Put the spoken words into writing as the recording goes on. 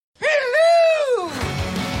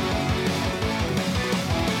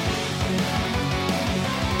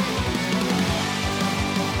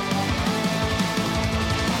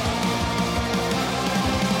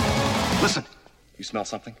smell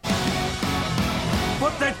something?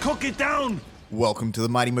 Put that cookie down! Welcome to the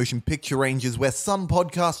Mighty Motion Picture Rangers, where some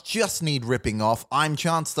podcasts just need ripping off. I'm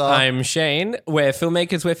Chancellor. I'm Shane. We're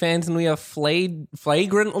filmmakers, we're fans, and we are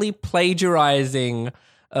flagrantly plagiarizing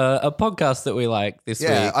a podcast that we like this week.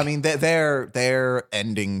 Yeah, I mean, they're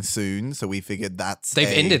ending soon, so we figured that's They've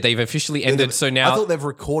ended. They've officially ended. So now I thought they've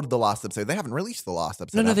recorded the last episode. They haven't released the last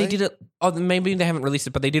episode. No, they did it. Oh, maybe they haven't released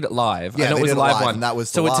it, but they did it live. Yeah, I know they it was did a it live live, one. and that was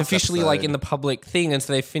the so it's last officially episode. like in the public thing, and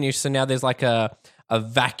so they finished. So now there's like a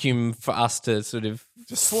vacuum for us to sort of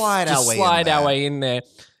Just slide just our way slide in there. our way in there.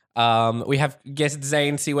 We have guest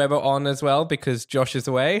Zane C. Weber on as well because Josh is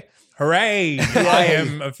away. Hooray! I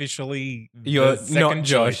am officially You're the second not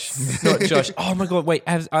Josh. choice. Not Josh. Oh my god! Wait,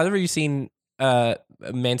 have either of you seen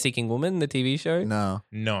Man Seeking Woman, the TV show? No.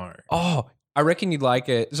 No. Oh, I reckon you'd like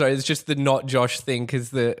it. Sorry, it's just the not Josh thing because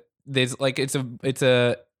there's like it's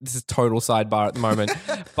a this is total sidebar at the moment,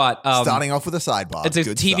 but Starting off with a sidebar. it's a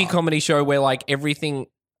Good TV start. comedy show where like everything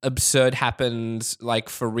absurd happens like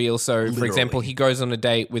for real. So for Literally. example, he goes on a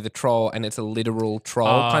date with a troll and it's a literal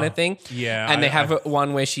troll kind of thing. Yeah. And they have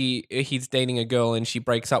one where he's dating a girl and she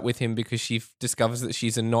breaks up with him because she discovers that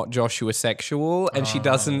she's a not Joshua sexual and she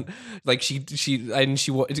doesn't like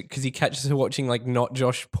because he catches her watching like not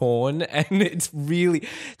Josh porn and it's really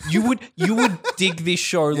you would dig this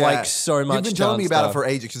show Yeah. like so much. You've been telling me about it Chancellor. for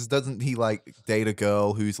ages, because doesn't he like date a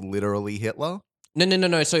girl who's literally Hitler?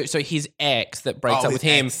 No. So his ex that breaks Oh, up with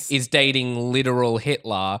his him ex. is dating literal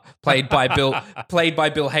Hitler, played by Bill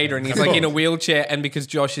Hader, and he's like in a wheelchair. And because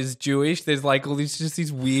Josh is Jewish, there's like all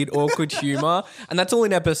these weird, awkward humor, and that's all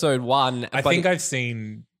in episode 1. I but think I've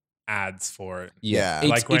seen ads for it. Yeah. It's-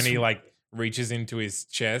 Like when it's- he like reaches into his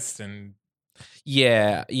chest and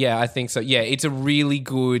Yeah, I think so. Yeah, it's a really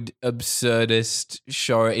good absurdist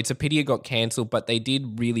show. It's a pity it got cancelled, but they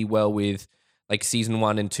did really well with like season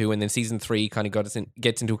 1 and 2, and then season 3 kind of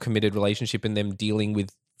gets into a committed relationship and them dealing with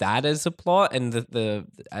that as a plot and the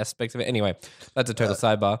aspects of it. Anyway, that's a total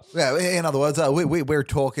sidebar. Yeah, in other words, we're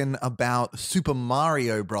talking about Super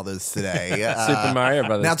Mario Brothers today. Super Mario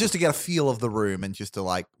Brothers. Now, just to get a feel of the room and just to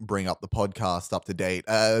like bring up the podcast up to date,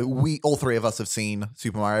 we all three of us have seen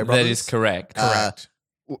Super Mario Brothers. That is correct.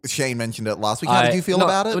 Shane mentioned it last week. How did you feel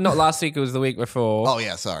about it? Not last week. It was the week before. Oh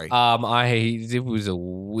yeah, sorry. It was a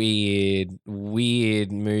weird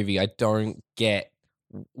movie. I don't get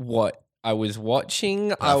what I was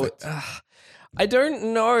watching. Perfect. I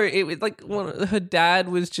don't know. It was like her dad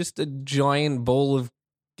was just a giant ball of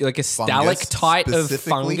like a stalactite of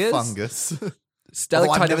specifically fungus. Although I've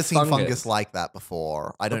Stalactite never of seen fungus like that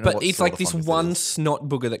before. I don't know. But what it's sort like of this fungus it one is. snot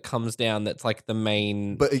booger that comes down. That's like the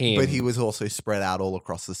main. But him. he was also spread out all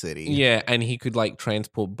across the city. Yeah, and he could like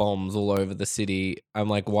transport bombs all over the city. I'm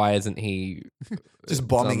like, why isn't he Just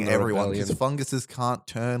bombing done the everyone rebellion? because funguses can't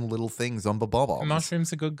turn little things on bombs.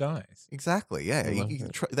 mushrooms are good guys. Exactly. Yeah,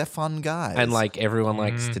 they're fun guys. And like everyone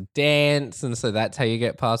likes to dance, and so that's how you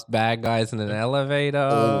get past bad guys in an elevator.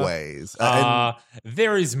 always. And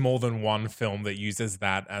There is more than one film that uses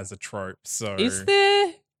that as a trope. So Is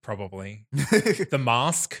there probably The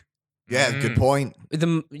Mask. yeah, good point.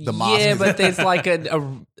 the mask. Yeah, but there's like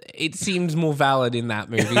a. It seems more valid in that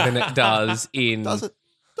movie than it does in. Does it?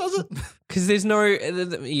 Does it? Because there's no.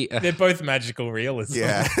 Yeah. They're both magical realism.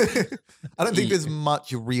 Yeah. I don't think there's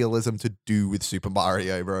much realism to do with Super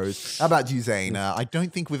Mario Bros. How about you, Zane? I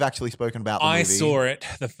don't think we've actually spoken about the I movie. saw it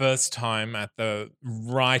the first time at the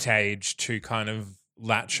right age to kind of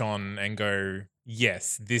latch on and go,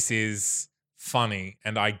 yes, this is funny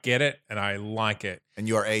and I get it and I like it. And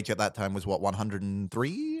your age at that time was what,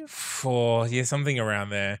 103? Something around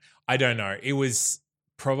there. I don't know. It was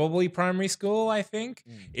probably primary school, I think.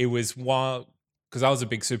 It was because I was a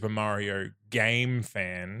big Super Mario game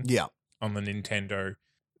fan Yeah. on the Nintendo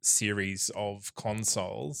series of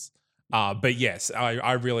consoles. But yes,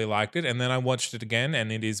 I really liked it. And then I watched it again,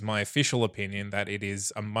 and it is my official opinion that it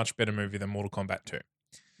is a much better movie than Mortal Kombat 2.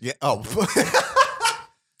 Yeah. Oh.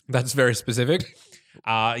 That's very specific.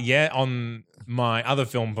 On my other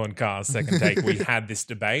film podcast, Second Take, we had this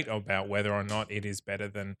debate about whether or not it is better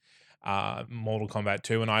than Mortal Kombat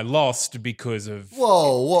 2, and I lost because of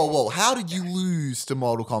Whoa. How did you lose to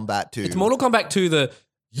Mortal Kombat 2? It's Mortal Kombat 2.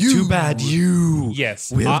 Too bad you. yes,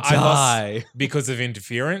 will I die. lost because of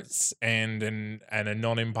interference and a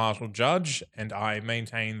non-impartial judge, and I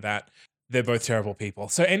maintain that they're both terrible people.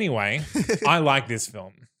 So anyway, I like this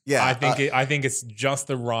film. Yeah, I think it's just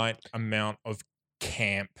the right amount of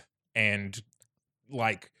camp and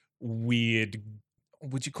like weird.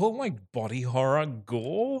 Would you call it like body horror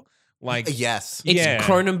gore? Like, Yes. It's yeah.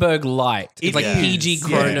 Cronenberg light. It's It like is, PG yeah.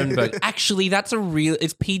 Cronenberg. Actually, that's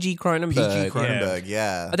it's PG Cronenberg. PG Cronenberg,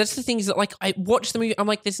 yeah. But that's the thing is that like I watched the movie, I'm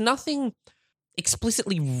like, there's nothing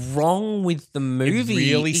explicitly wrong with the movie.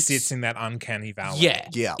 It really It's- sits in that uncanny valley. Yeah.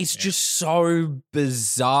 Yeah. It's just so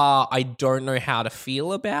bizarre. I don't know how to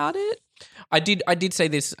feel about it. I did say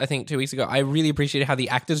this, I think 2 weeks ago. I really appreciated how the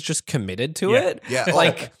actors just committed to Yeah. it. Yeah.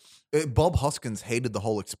 Like Bob Hoskins hated the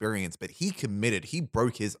whole experience, but he committed. He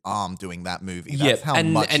broke his arm doing that movie. That's how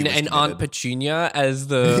and much he was Aunt committed. Petunia as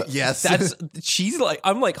the Yes. she's like,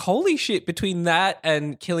 I'm like, holy shit, between that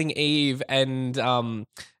and Killing Eve and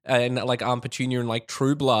like Aunt Petunia and like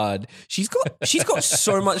True Blood, she's got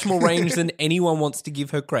so much more range than anyone wants to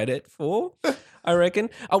give her credit for, I reckon.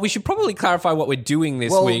 We should probably clarify what we're doing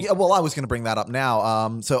this week. Yeah, well, I was going to bring that up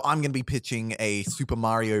now. So I'm going to be pitching a Super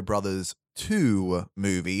Mario Brothers 2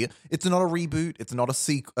 movie. It's not a reboot. It's not a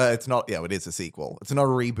sequel. It's not. Yeah, it is a sequel. It's not a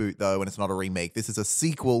reboot though, and it's not a remake. This is a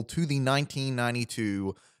sequel to the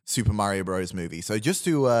 1992 Super Mario Bros. Movie. So just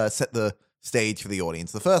to set the stage for the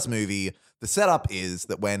audience, the first movie, the setup is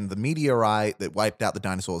that when the meteorite that wiped out the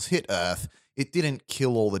dinosaurs hit Earth, it didn't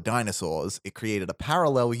kill all the dinosaurs. It created a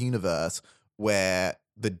parallel universe where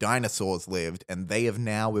the dinosaurs lived, and they have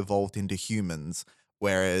now evolved into humans.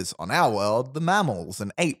 Whereas on our world, the mammals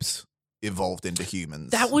and apes evolved into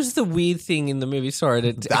humans. That was the weird thing in the movie. Sorry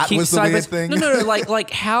to That keep was the weird sideways. thing? No.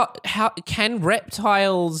 Like how can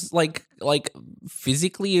reptiles like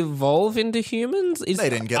physically evolve into humans? They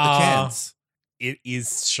didn't get the chance. It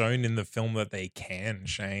is shown in the film that they can,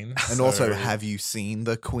 Shane. And also, So- have you seen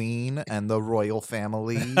the Queen and the royal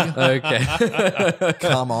family? Okay.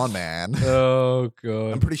 Come on, man. Oh I'm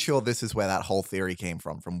god. pretty sure this is where that whole theory came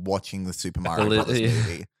from watching the Super Mario li- Brothers yeah.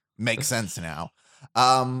 movie. Makes sense now.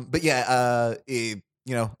 But yeah,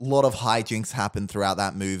 a lot of hijinks happen throughout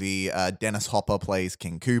that movie. Dennis Hopper plays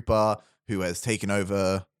King Koopa, who has taken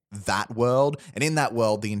over that world. And in that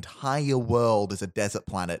world, the entire world is a desert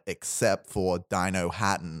planet except for Dino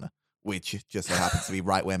Hatton, which just so happens to be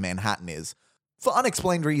right where Manhattan is. For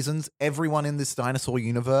unexplained reasons, everyone in this dinosaur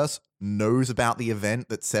universe knows about the event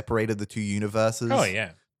that separated the two universes. Oh,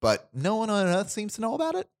 yeah. But no one on Earth seems to know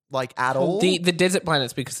about it, like, at all. The desert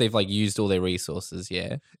planet's because they've like used all their resources,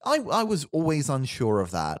 yeah. I was always unsure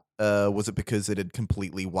of that. Was it because it had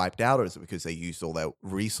completely wiped out, or is it because they used all their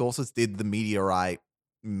resources? Did the meteorite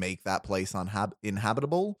make that place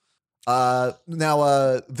inhabitable?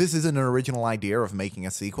 Now, this isn't an original idea of making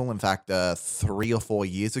a sequel. In fact, 3 or 4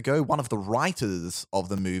 years ago, one of the writers of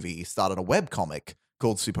the movie started a webcomic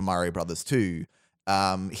called Super Mario Brothers 2.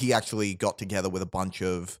 He actually got together with a bunch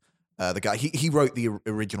of the guy. He wrote the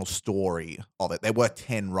original story of it. There were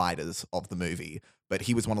 10 writers of the movie, but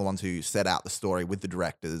he was one of the ones who set out the story with the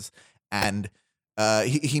directors. And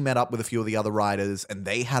he met up with a few of the other writers, and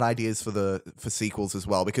they had ideas for sequels as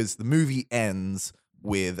well, because the movie ends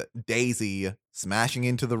with Daisy smashing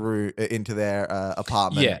into their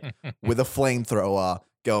apartment Yeah. with a flamethrower,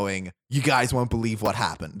 going, "You guys won't believe what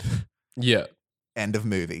happened." Yeah. End of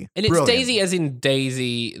movie. And it's Brilliant. Daisy as in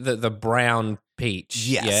Daisy, the brown peach.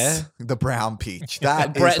 Yes, the brown peach.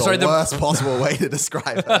 That Bra- is the sorry, the- worst possible way to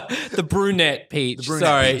describe Yeah. it. The brunette peach. The brunette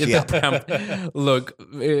Sorry. peach, yeah. The brown. Look,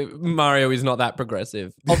 Mario is not that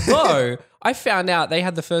progressive. Although, I found out they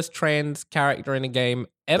had the first trans character in a game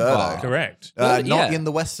ever. Birdo. Correct. Not Yeah. in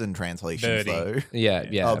the Western translations, Birdie. though. Yeah,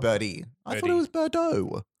 yeah. Oh, Birdie. I thought Birdie. it was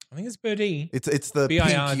Birdo. I think it's Birdie. It's the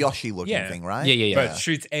B-I-R- pink Yoshi looking yeah. thing, right? Yeah. But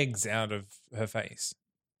shoots eggs out of her face.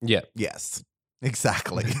 Yeah. Yes,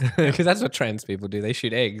 exactly. Because that's what trans people do. They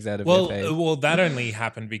shoot eggs out of Well, their face. well, that only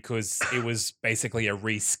happened because it was basically a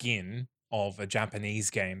reskin of a Japanese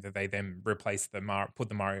game that they then replaced put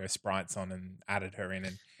the Mario sprites on and added her in,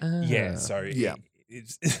 and yeah, Ah. so Yeah.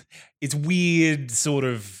 it's weird, sort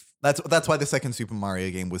of. That's why the second Super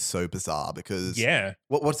Mario game was so bizarre, because Yeah,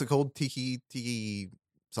 what's it called? Tiki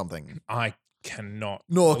something. I cannot.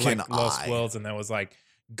 Nor like can Lost I. Worlds, and there was like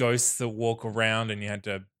ghosts that walk around, and you had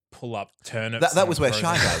to pull up turnips. That and was where throw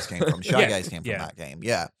Shy them. Guys came from. Shy Yeah, Guys came from yeah. that game.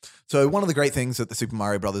 Yeah. So one of the great things that the Super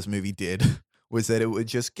Mario Brothers movie did was that it would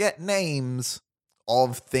just get names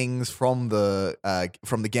of things from the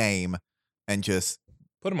game and just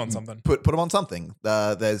Put them on something. put them on something.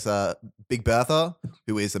 There's Big Bertha,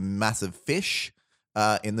 who is a massive fish.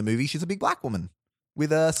 In the movie, she's a big black woman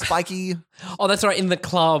with a spiky Oh, that's right. In the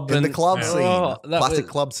club. in the and- club Yeah. scene, Oh, that plastic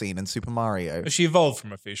was- club scene in Super Mario. She evolved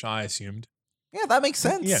from a fish, I assumed. Yeah, that makes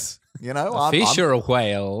sense. Yeah. You know, A fish or a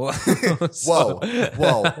whale? whoa,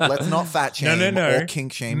 let's not fat shame No. or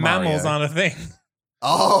kink shame Mammals Mario. aren't a thing.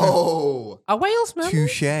 Oh, Are whales mammals?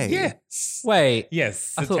 touche. Yes. Wait.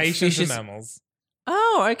 Yes. I thought Cetaceans are fishes- mammals.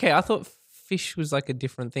 Oh, okay. I thought fish was like a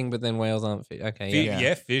different thing, but then whales aren't fish. Okay, Fi- yeah.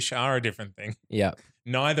 yeah, fish are a different thing. Yeah.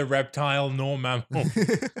 Neither reptile nor mammal.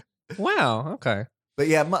 Wow. Okay. But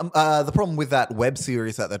yeah, the problem with that web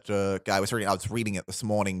series that guy was reading, I was reading it this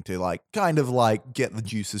morning to like kind of like get the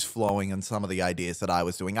juices flowing and some of the ideas that I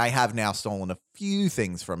was doing. I have now stolen a few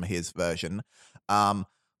things from his version,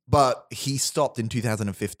 but he stopped in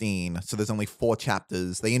 2015, so there's only 4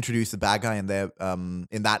 chapters. They introduced the bad guy in there.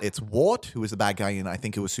 In that, it's Wart, who was the bad guy in, I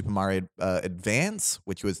think it was Super Mario Advance,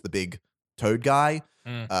 which was the big toad guy.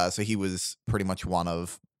 So he was pretty much one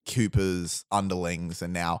of Koopa's underlings,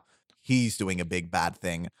 and now he's doing a big bad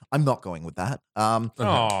thing. I'm not going with that.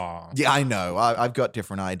 Aw. Yeah, I know. I've got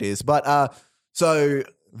different ideas. But so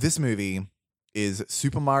this movie is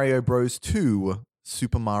Super Mario Bros. 2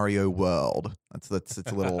 Super Mario World. It's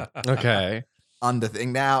a little Okay. under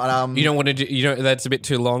thing now. You don't want to do, that's a bit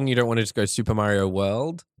too long. You don't want to just go Super Mario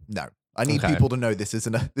World. No. I need Okay. people to know this is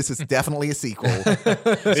definitely a sequel.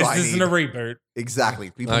 This I isn't need- a reboot.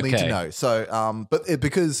 Exactly. People need to Okay. know. So,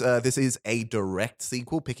 because this is a direct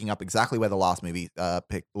sequel, picking up exactly where the last movie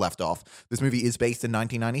left off. This movie is based in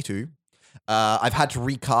 1992. I've had to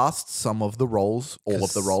recast some of the roles, all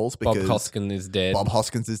of the roles, because Bob Hoskins is dead. Bob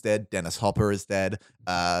Hoskins is dead, Dennis Hopper is dead,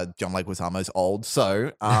 John Leguizamo's old.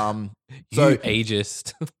 So, You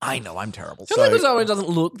ageist. I know I'm terrible. John So, Leguizamo doesn't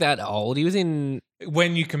look that old. He was in.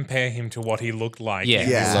 When you compare him to what he looked like Yeah. in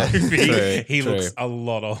Yeah. this movie, True, he true. looks a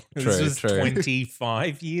lot old. True, This was true.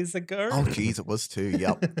 25 years ago. oh geez, it was too.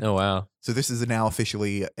 Yep. Oh wow. So this is now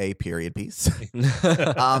officially a period piece. So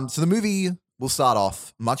the movie will start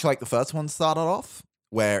off much like the first one started off,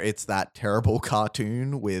 where it's that terrible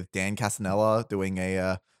cartoon with Dan Castanella doing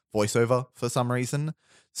a voiceover for some reason.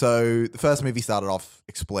 So the first movie started off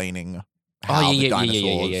explaining how the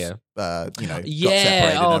dinosaurs, got separated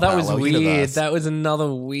Yeah. in Oh, a that was parallel weird. universe. That was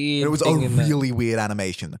another weird. It was a thing in that. really weird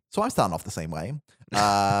animation. So I'm starting off the same way.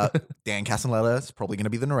 Dan Castanella is probably going to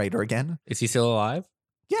be the narrator again. Is he still alive?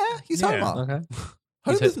 Yeah, he's Yeah. Homer. Okay.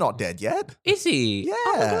 Homer's not dead yet. Is he?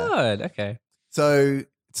 Oh my Yeah. god. Okay. So it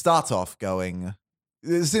starts off going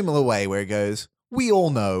a similar way where it goes, we all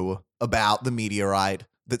know about the meteorite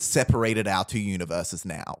that separated our 2 universes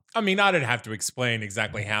now. I mean, I don't have to explain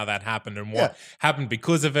exactly how that happened and what happened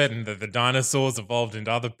because of it, and that the dinosaurs evolved into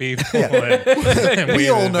other people. And We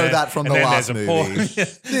all know then- that from and the then last there's a poor- movie.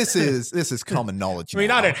 This is common knowledge. I mean,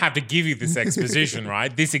 now. I don't have to give you this exposition,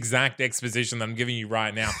 right? This exact exposition that I'm giving you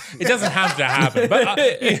right now. It doesn't have to happen,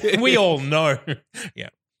 but we all know. Yeah.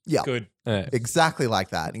 Yeah. Good. Exactly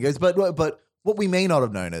like that. And he goes, but what we may not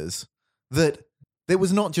have known is that there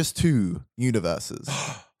was not just 2 universes.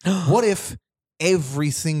 What if every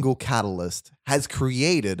single catalyst has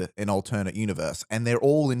created an alternate universe and they're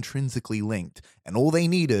all intrinsically linked, and all they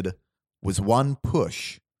needed was one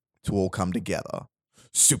push to all come together?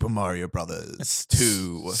 Super Mario Brothers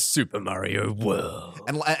 2. Super Mario World.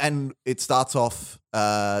 And it starts off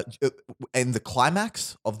in the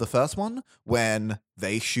climax of the first one when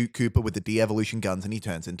they shoot Koopa with the de-evolution guns and he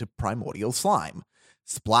turns into primordial slime.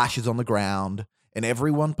 Splashes on the ground and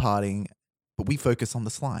everyone partying, but we focus on the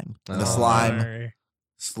slime. And the slime No.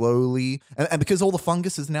 slowly, and because all the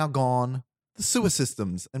fungus is now gone, the sewer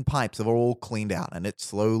systems and pipes are all cleaned out, and it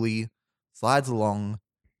slowly slides along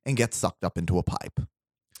and gets sucked up into a pipe.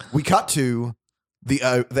 We cut to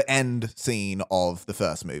the end scene of the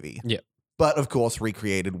first movie. Yep. But of course,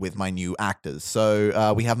 recreated with my new actors.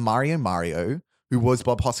 So we have Mario, who was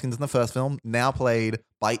Bob Hoskins in the first film, now played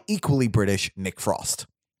by equally British Nick Frost.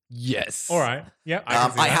 Yes. All right. Yeah.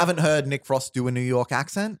 can see I that. haven't heard Nick Frost do a New York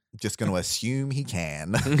accent. Just going to assume he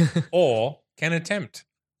can. Or can attempt.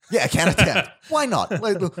 Yeah, can attempt. Why not?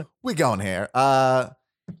 We're going here.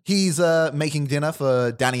 He's making dinner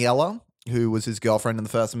for Daniela, who was his girlfriend in the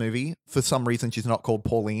first movie. For some reason, she's not called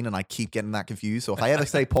Pauline, and I keep getting that confused. So if I ever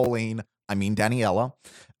say Pauline, I mean Daniela.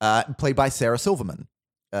 Played by Sarah Silverman.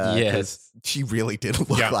 'Cause Yes. she really did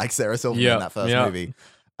look Yeah. like Sarah Silverman Yeah, in that first yeah. movie.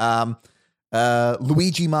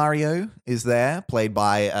 Luigi Mario is there, played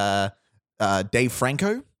by Dave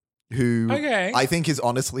Franco, who Okay. I think is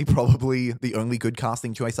honestly probably the only good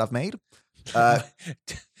casting choice I've made.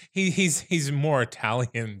 He's more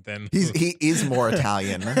Italian than He is more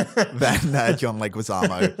Italian than John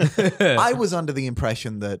Leguizamo. I was under the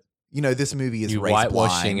impression that, this movie is You're race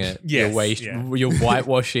whitewashing blind. it. Yes, You're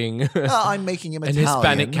whitewashing I'm making him an Italian.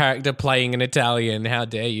 Hispanic character playing an Italian. How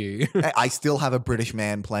dare you? I still have a British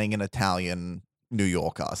man playing an Italian New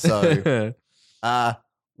Yorker. So,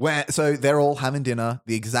 so they're all having dinner.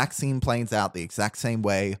 The exact scene plays out the exact same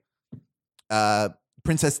way.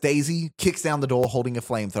 Princess Daisy kicks down the door holding a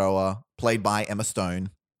flamethrower, played by Emma Stone.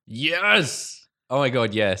 Yes. Oh my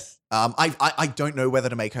god, yes. I don't know whether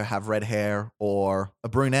to make her have red hair or a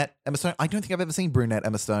brunette Emma Stone. I don't think I've ever seen brunette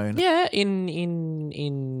Emma Stone. Yeah,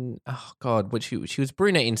 in oh god, what she was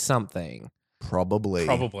brunette in something. Probably.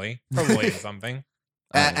 in something.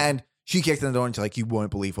 And she kicks in the door and she's like, you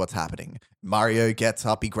won't believe what's happening. Mario gets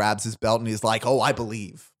up, he grabs his belt and he's like, oh, I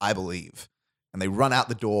believe. And they run out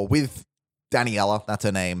the door with Daniela, that's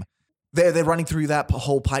her name. They're running through that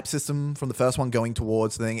whole pipe system from the first one going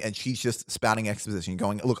towards the thing, and she's just spouting exposition,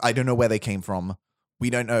 going, look, I don't know where they came from. We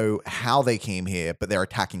don't know how they came here, but they're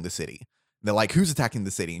attacking the city. And they're like, who's attacking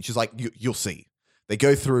the city? And she's like, you'll see. They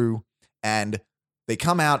go through, and they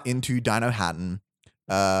come out into Dino Hatton,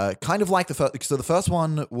 kind of like the first. So the first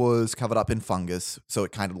one was covered up in fungus, so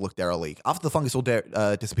it kind of looked derelict. After the fungus all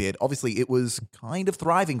disappeared, obviously it was kind of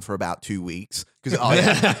thriving for about 2 weeks. Because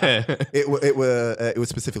it was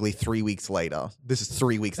specifically 3 weeks later. This is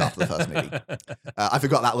 3 weeks after the first movie. I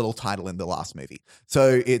forgot that little title in the last movie.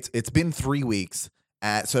 So it's been 3 weeks.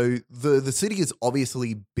 So the city has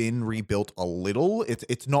obviously been rebuilt a little.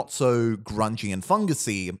 It's not so grungy and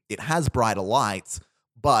fungusy. It has brighter lights,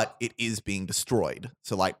 but it is being destroyed.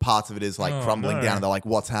 So like parts of it is like crumbling down and they're like,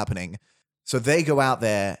 what's happening? So they go out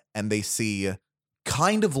there and they see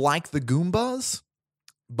kind of like the Goombas,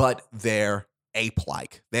 but they're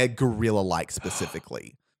ape-like. They're gorilla-like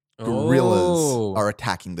specifically. Gorillas are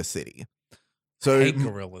attacking the city. So I hate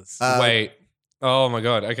gorillas. Wait. Oh my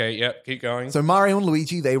god. Okay, yep, keep going. So Mario and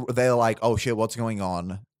Luigi, they're like, oh shit, what's going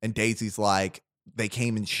on? And Daisy's like, they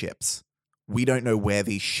came in ships. We don't know where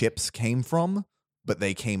these ships came from, but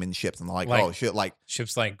they came in ships. And they're like, oh shit, like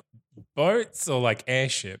ships like boats or like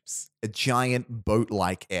airships? A giant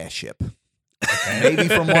boat-like airship. Okay. Maybe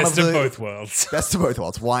from one Best of the both worlds. Best of both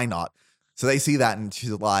worlds. Why not? So they see that and she's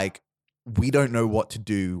like, we don't know what to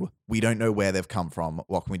do. We don't know where they've come from.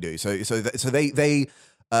 What can we do? So they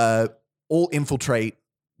all infiltrate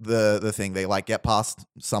the thing. They like get past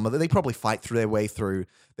some of it. They probably fight through their way through.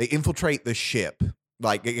 They infiltrate the ship,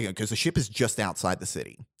 like, because the ship is just outside the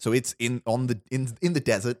city. So it's in the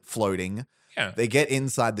desert floating. Yeah. They get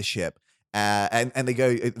inside the ship and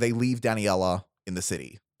they leave Daniela in the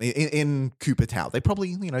city. In Cooper Town. They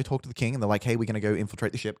probably, talk to the king and they're like, hey, we're going to go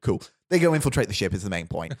infiltrate the ship. Cool. They go infiltrate the ship is the main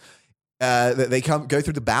point. They go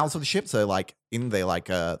through the bowels of the ship. So like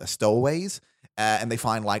the stowaways and they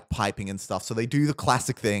find like piping and stuff. So they do the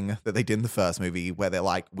classic thing that they did in the first movie where they're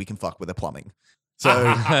like, we can fuck with the plumbing. So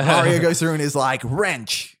Mario goes through and is like,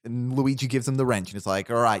 wrench. And Luigi gives him the wrench. And it's like,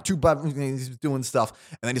 all right, he's doing stuff.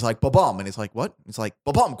 And then he's like, ba-bomb. And it's like, what? It's like,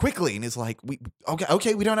 ba-bomb, quickly. And it's like,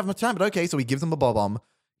 okay, we don't have much time, but okay. So he gives him a ba-bomb.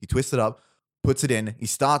 He twists it up, puts it in. He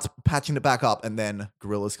starts patching it back up. And then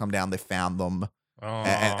gorillas come down. They found them.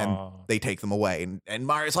 And they take them away. And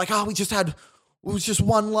Mario's like, it was just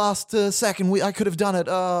one last second. I could have done it.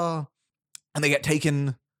 And they get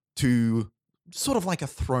taken to sort of like a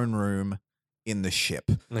throne room in the ship.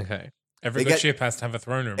 Okay. Every good ship has to have a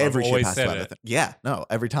throne room. Every I've ship always has said to have it. Yeah, no,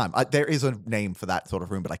 every time. There is a name for that sort of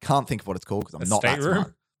room, but I can't think of what it's called because I'm not that stateroom?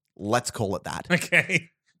 smart. Let's call it that. Okay.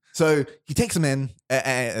 So he takes them in,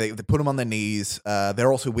 and they put them on their knees.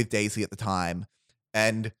 They're also with Daisy at the time,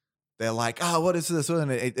 and they're like, what is this?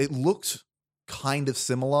 And it looks kind of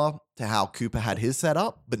similar to how Cooper had his set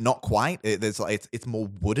up, but not quite. It's more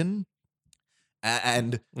wooden,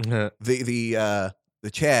 and the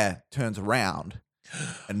chair turns around,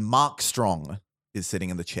 and Mark Strong is sitting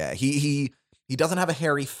in the chair. He doesn't have a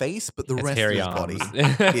hairy face, but the rest of his body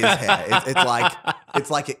is hair. It's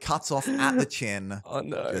like it cuts off at the chin. Oh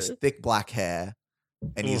no. Just thick black hair.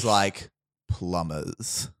 And he's like,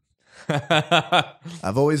 plumbers.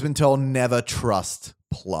 I've always been told never trust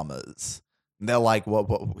plumbers. And they're like,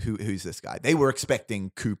 who's this guy? They were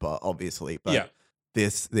expecting Cooper, obviously, but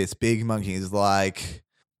this big monkey is like,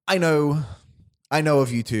 I know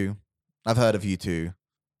of you two. I've heard of you two.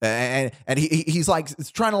 And he's like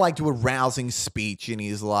trying to like do a rousing speech, and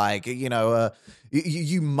he's like,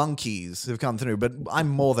 you monkeys have come through, but I'm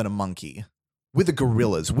more than a monkey. We're the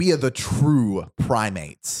gorillas. We are the true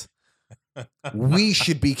primates. We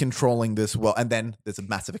should be controlling this world. And then there's a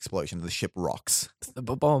massive explosion. The ship rocks. It's the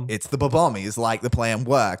bomb. It's the bomb. He's like, the plan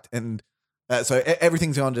worked, and so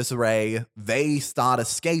everything's gone disarray. They start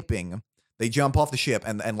escaping. They jump off the ship,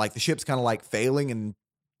 and like the ship's kind of like failing, and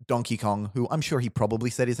Donkey Kong, who I'm sure he probably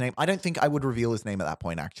said his name. I don't think I would reveal his name at that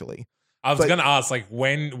point, actually. I was going to ask, like,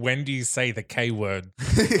 when do you say the K word?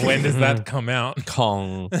 When does that come out?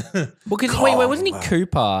 Kong. Well, because wait, wasn't he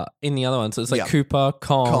Cooper in the other one? So it's like Cooper,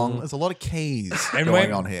 Kong. There's a lot of K's And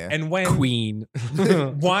going on here. And when Queen.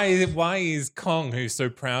 why is Kong, who's so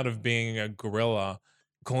proud of being a gorilla,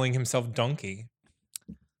 calling himself Donkey?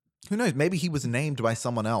 Who knows? Maybe he was named by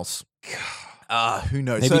someone else. Who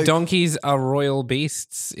knows? Maybe So- donkeys are royal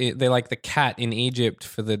beasts. They're like the cat in Egypt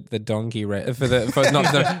for the donkey race, for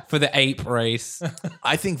the ape race.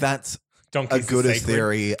 I think that's Donkeys a good are as sacred.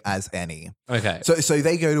 theory as any. Okay. So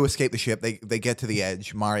they go to escape the ship. They get to the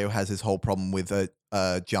edge. Mario has his whole problem with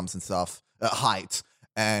jumps and stuff, heights,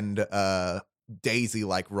 and Daisy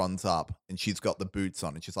like runs up and she's got the boots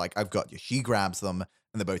on and she's like, "I've got you." She grabs them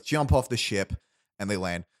and they both jump off the ship and they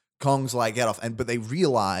land. Kong's like, "Get off!" But they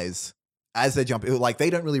realize as they jump, like they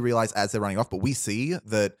don't really realize as they're running off, but we see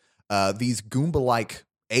that these Goomba-like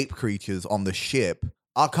ape creatures on the ship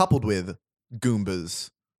are coupled with Goombas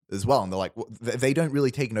as well. And they're like, they don't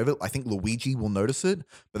really take over. I think Luigi will notice it,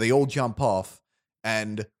 but they all jump off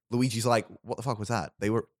and Luigi's like, "What the fuck was that? They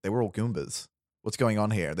were all Goombas. What's going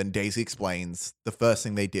on here?" Then Daisy explains the first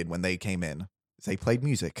thing they did when they came in is they played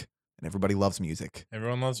music and everybody loves music.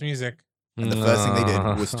 Everyone loves music. And the first thing they did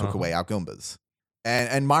was took away our Goombas.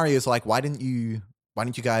 And Mario's like, why didn't you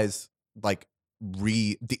guys like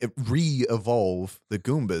re-evolve the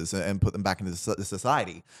Goombas and put them back into the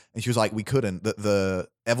society? And she was like, we couldn't. The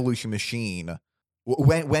evolution machine,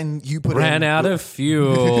 when you put ran in, out of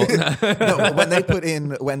fuel. no,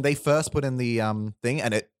 when they first put in the thing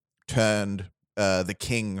and it turned the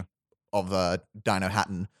king of Dino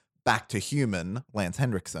Hatton back to human, Lance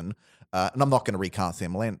Henriksen. And I'm not going to recast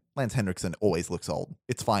him. Lance Henriksen always looks old.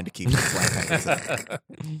 It's fine to keep Lance Henriksen.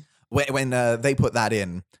 When they put that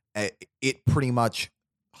in, it pretty much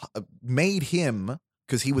made him,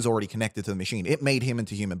 because he was already connected to the machine, it made him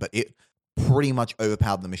into human, but it pretty much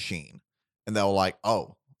overpowered the machine. And they were like,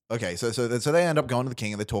 "Oh, okay." So they end up going to the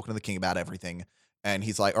king and they're talking to the king about everything. And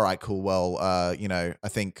he's like, "All right, cool. Well, I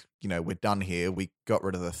think, we're done here. We got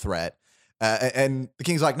rid of the threat." And the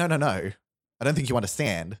king's like, No. I don't think you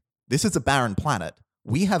understand. This is a barren planet.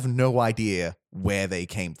 We have no idea where they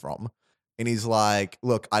came from." And he's like,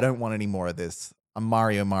 "Look, I don't want any more of this. I'm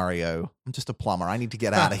Mario. I'm just a plumber. I need to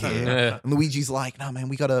get out of here." And Luigi's like, "No, man,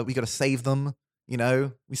 we gotta save them.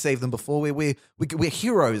 We saved them before. We're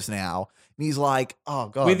heroes now." And he's like, "Oh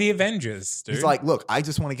god, We're the Avengers, dude. He's like, "Look, I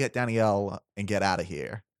just want to get Danielle and get out of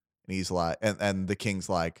here." And he's like, and the king's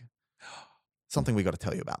like, "Something we got to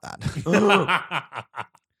tell you about that."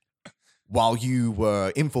 While you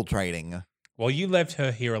were infiltrating, Well, you left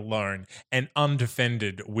her here alone and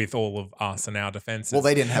undefended with all of us and our defenses. well,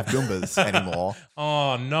 they didn't have Goombas anymore.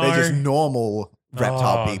 Oh no. They're just normal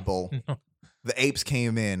reptile Oh, people. no. The apes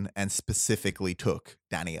came in and specifically took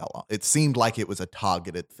Daniela. It seemed like it was a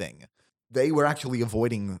targeted thing. They were actually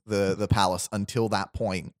avoiding the palace until that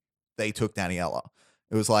point. They took Daniela.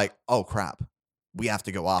 It was like, "Oh crap, we have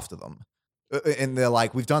to go after them." And they're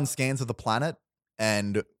like, "We've done scans of the planet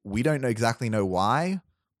and we don't exactly know why,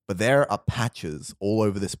 but there are patches all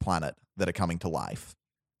over this planet that are coming to life."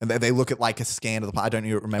 And they look at like a scan of the planet. I don't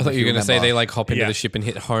even remember. I thought if you were going to say remember. they like hop into Yeah. the ship and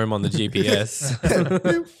hit home on the GPS.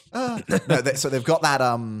 So they've got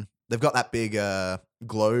that big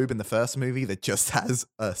globe in the first movie that just has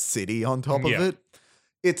a city on top of Yeah. it.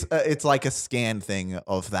 It's like a scan thing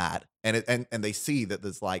of that, and they see that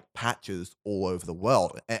there's like patches all over the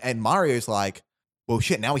world, and Mario's like, "Well,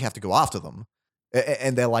 shit, now we have to go after them,"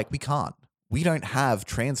 and they're like, "We can't. We don't have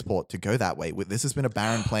transport to go that way. This has been a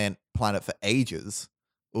barren planet for ages.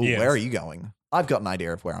 Ooh, Yes. Where are you going?" "I've got an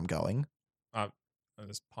idea of where I'm going."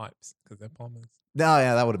 There's pipes because they're plumbers. No,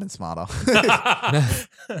 yeah, that would have been smarter.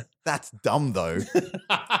 That's dumb though.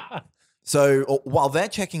 So while they're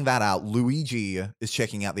checking that out, Luigi is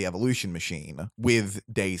checking out the evolution machine with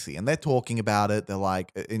Daisy, and they're talking about it. They're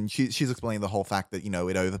like, and she's explaining the whole fact that,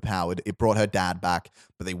 it overpowered, it brought her dad back,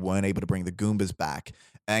 but they weren't able to bring the Goombas back.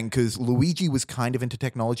 And because Luigi was kind of into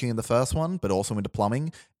technology in the first one, but also into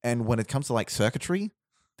plumbing, and when it comes to like circuitry,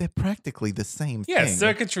 they're practically the same Yeah, thing.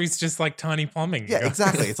 circuitry's just like tiny plumbing. Yeah,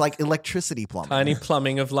 exactly. It's like electricity plumbing. Tiny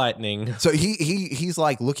plumbing of lightning. So he's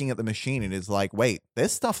like looking at the machine and is like, "Wait,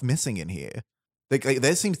 there's stuff missing in here. Like,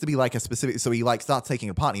 there seems to be like a specific." So he like starts taking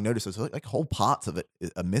it apart and he notices like whole parts of it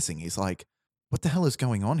are missing. He's like, "What the hell is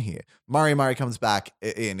going on here?" Mario comes back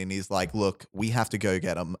in and he's like, "Look, we have to go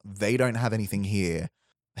get them. They don't have anything here.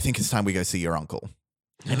 I think it's time we go see your uncle."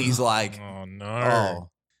 And he's like, Oh no. "Oh."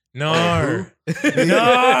 No. No.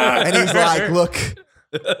 And he's like, "Look,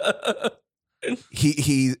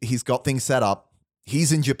 he's got things set up.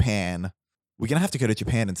 He's in Japan. We're gonna have to go to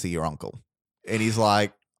Japan and see your uncle." And he's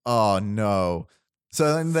like, "Oh no."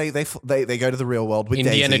 So then they go to the real world with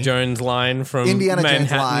Indiana Daisy. Jones line from Indiana Jones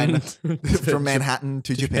Manhattan line from Manhattan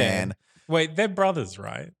to Japan. Wait, they're brothers,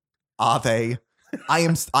 right? Are they? I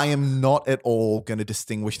am not at all going to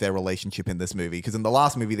distinguish their relationship in this movie because in the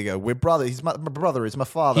last movie they go, "We're brother. He's my brother. Is my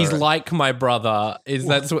father." He's like my brother.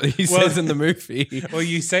 That's what he says in the movie. Well,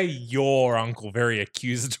 you say your uncle very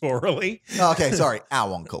accusatorily. Okay, sorry,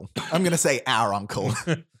 our uncle. I'm going to say our uncle.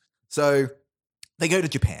 So they go to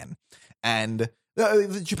Japan, and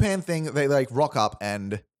the Japan thing, they like rock up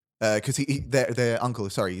and because their uncle,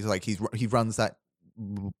 sorry, he's like he runs that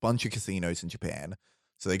bunch of casinos in Japan.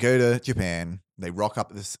 So they go to Japan, they rock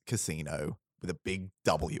up at this casino with a big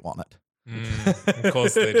W on it. Of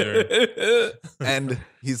course they do. And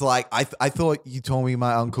he's like, I thought you told me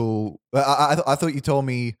my uncle, I thought you told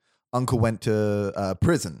me uncle went to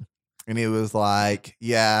prison. And he was like,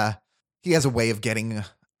 yeah, he has a way of getting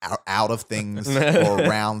out of things or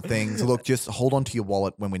around things. Look, just hold on to your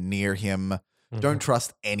wallet when we're near him. Don't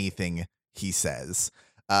trust anything he says.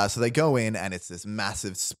 So they go in and it's this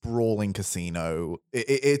massive sprawling casino.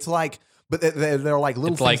 It's like, but they're like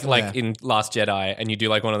little. It's like in Last Jedi, and you do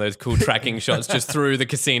like one of those cool tracking shots just through the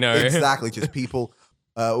casino. Exactly, just people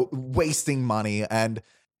wasting money, and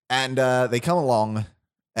they come along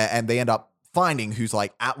and they end up finding who's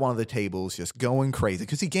like at one of the tables just going crazy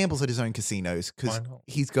because he gambles at his own casinos because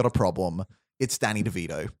he's got a problem. It's Danny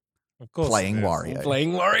DeVito, Of course, playing it is. Wario.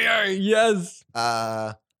 Playing Wario, yes.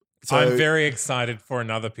 So I'm very excited for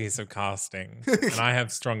another piece of casting, and I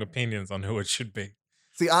have strong opinions on who it should be.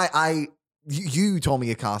 see, you told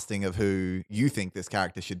me a casting of who you think this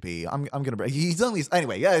character should be. I'm gonna. He's only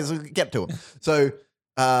anyway. Yeah, so get to him. So,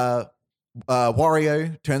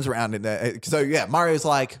 Wario turns around and so yeah, Mario's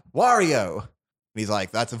like Wario, and he's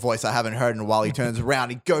like, "That's a voice I haven't heard in a while." He turns around,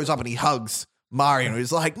 he goes up and he hugs Mario, and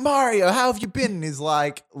he's like, "Mario, how have you been?" And he's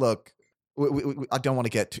like, "Look, I don't want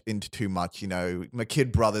to get into too much. You know, my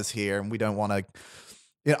kid brother's here, and we don't want to."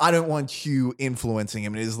 You know, I don't want you influencing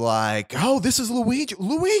him. And he's like, "Oh, this is Luigi.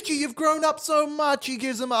 Luigi, you've grown up so much." He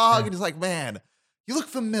gives him a hug and he's like, "Man, you look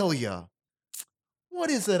familiar.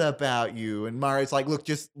 What is it about you?" And Mario's like, "Look,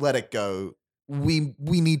 just let it go. We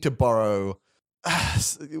need to borrow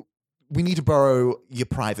your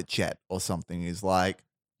private jet or something." He's like,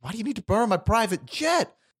 "Why do you need to borrow my private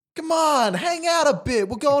jet? Come on, hang out a bit.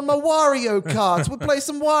 We'll go on my Wario karts. We'll play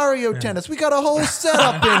some Wario tennis. We got a whole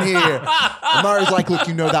setup in here." And Mario's like, "Look,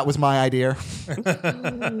 you know that was my idea."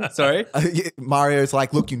 Sorry? Mario's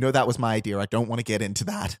like, "Look, you know that was my idea. I don't want to get into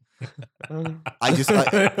that. I just,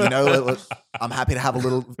 I'm happy to have a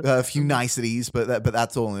little few niceties, but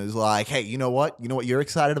that's all." And it's like, "Hey, you know what? You know what you're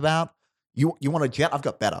excited about? You want a jet? I've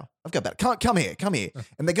got better. Come here.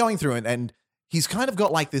 And they're going through it, and he's kind of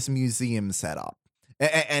got like this museum set up.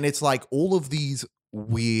 And it's like all of these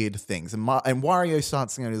weird things. And Wario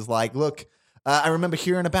starts and is like, "Look, I remember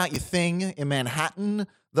hearing about your thing in Manhattan.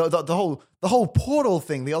 The whole portal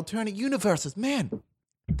thing, the alternate universes. Man,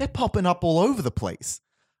 they're popping up all over the place.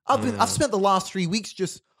 I've spent the last 3 weeks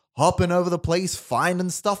just hopping over the place, finding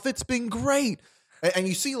stuff. It's been great." And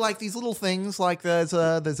you see like these little things, like there's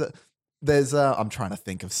I'm trying to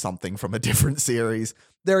think of something from a different series.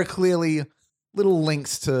 There are clearly little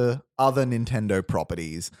links to other Nintendo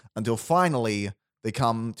properties until finally they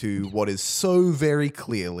come to what is so very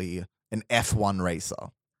clearly an F1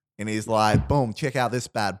 racer. And he's like, "Boom, check out this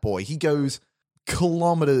bad boy. He goes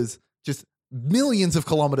kilometers, just millions of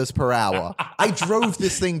kilometers per hour. I drove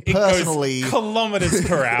this thing It personally." goes kilometers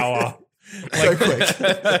per hour. So quick.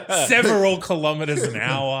 Several kilometers an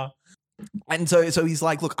hour. And so he's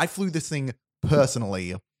like, "Look, I flew this thing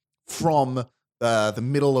personally from the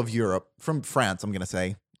middle of Europe, from France, I'm going to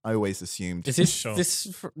say. I always assumed." Is this Sure.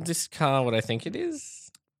 this car what I think it is?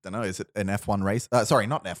 Don't know, is it an F1 race? Sorry,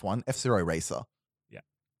 not an F1, F-Zero racer.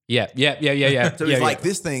 Yeah. So he's like,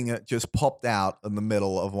 "This thing just popped out in the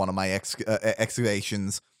middle of one of my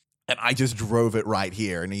excavations, and I just drove it right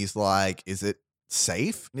here." And he's like, "Is it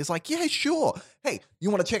safe?" And he's like, "Yeah, sure. Hey, you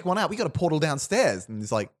want to check one out? We got a portal downstairs." And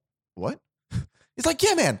he's like, "What?" He's like,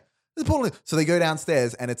 "Yeah, man, there's a portal." So they go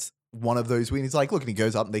downstairs, and it's one of those weird. He's like, "Look," and he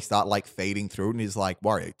goes up, and they start like fading through, and he's like,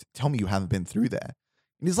 "Wario, tell me you haven't been through there."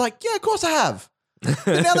 And he's like, "Yeah, of course I have.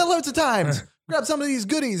 Been down there loads of times. Grab some of these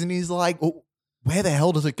goodies." And he's like, "Well, where the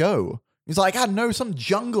hell does it go?" He's like, "I don't know, some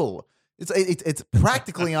jungle. It's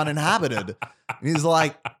practically uninhabited." And he's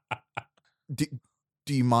like, Do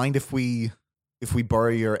you mind if we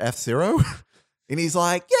borrow your F-Zero?" And he's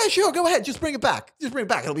like, "Yeah, sure, go ahead. Just bring it back.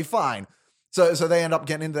 It'll be fine." So they end up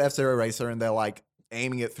getting into the F-Zero racer, and they're like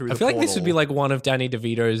aiming it through the I feel like this portal. would be like one of Danny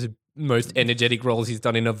DeVito's most energetic roles he's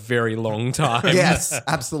done in a very long time. Yes,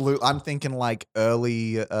 absolutely. I'm thinking like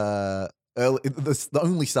early the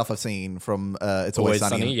only stuff I've seen from It's Always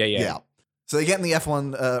Sunny. Yeah. So they get in the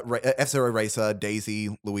F1 F-Zero racer,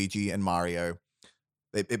 Daisy, Luigi, and Mario.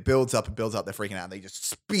 it builds up and builds up. They're freaking out. And they just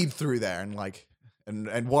speed through there and like, and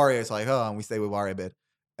Wario's like, oh, and we stay with Wario a bit.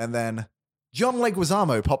 And then John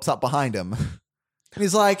Leguizamo pops up behind him, and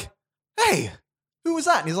he's like, "Hey, who was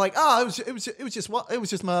that?" And he's like, "Oh, it was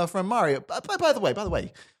just my friend Mario. By the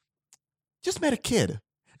way, just met a kid.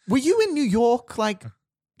 Were you in New York like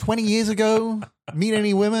 20 years ago? Meet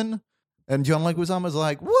any women?" And John Leguizamo's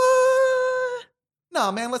like, "What?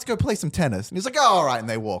 No, man, let's go play some tennis." And he's like, "Oh, all right," and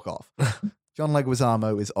they walk off. John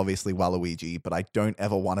Leguizamo is obviously Waluigi, but I don't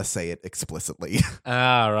ever want to say it explicitly.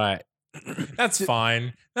 Right. That's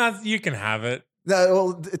fine. You can have it. No, well,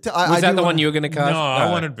 Was that the one you were going to cast? No, I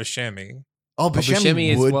wanted Buscemi. Oh, Buscemi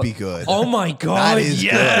Buscemi is would what- be good. Oh my god! That is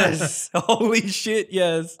yes. Holy shit!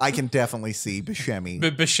 Yes. I can definitely see Buscemi.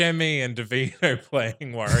 But Buscemi and DeVito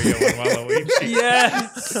playing Wario and Waluigi.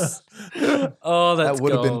 Yes. Oh, that's That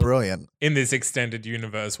would have been gold. brilliant. In this extended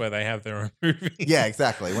universe where they have their own movie. Yeah,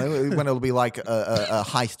 exactly. When it'll be like a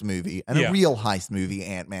heist movie and Yeah. a real heist movie,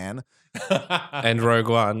 Ant-Man And Rogue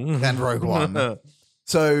One. and Rogue One.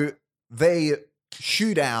 So they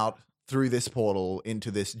shoot out through this portal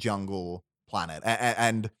into this jungle planet,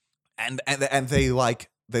 and they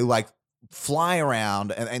fly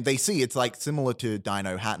around, and they see it's like similar to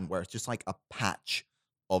Dino Hatton, where it's just like a patch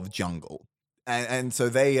of jungle, and so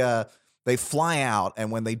they fly out,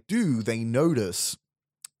 and when they do, they notice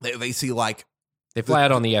they see like They fly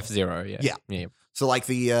out on the F-Zero. Yeah. Yeah. so like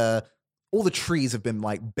the all the trees have been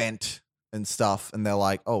like bent and stuff, and they're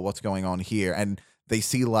like, oh, what's going on here? And they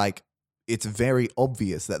see like it's very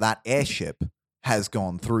obvious that airship has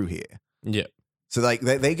gone through here. Yeah. So like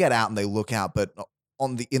they get out and they look out, but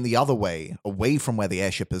in the other way, away from where the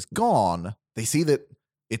airship has gone, they see that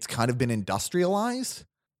it's kind of been industrialized,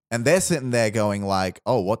 and they're sitting there going like,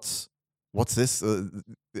 "Oh, what's this?"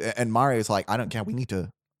 And Mario's like, "I don't care.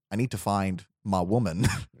 I need to find my woman,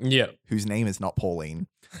 Yeah. whose name is not Pauline.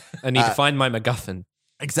 I need to find my MacGuffin.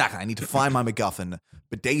 Exactly. I need to find my MacGuffin."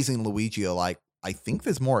 But Daisy and Luigi are like, "I think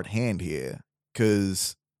there's more at hand here,"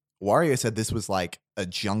 because Wario said this was like a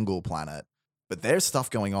jungle planet. But there's stuff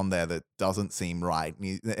going on there that doesn't seem right.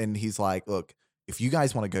 And he's like, look, if you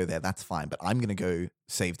guys want to go there, that's fine. But I'm going to go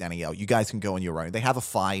save Danielle. You guys can go on your own. They have a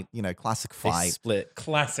fight, classic They fight. split.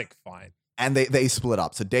 Classic fight. And they split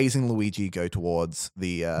up. So Daisy and Luigi go towards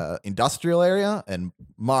the industrial area. And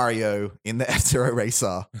Mario in the F-Zero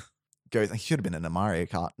Racer goes, he should have been in a Mario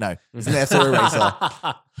Kart. No, he's in the F-Zero Racer.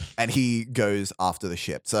 And he goes after the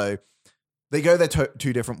ship. So they go their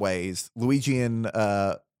two different ways. Luigi and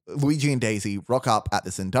Daisy rock up at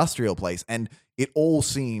this industrial place, and it all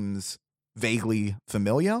seems vaguely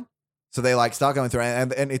familiar. So they like start going through,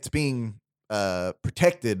 and it's being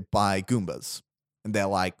protected by Goombas, and they're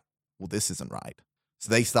like, "Well, this isn't right." So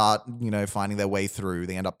they start, finding their way through.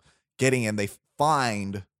 They end up getting in. They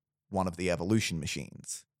find one of the evolution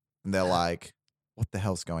machines, and they're like, "What the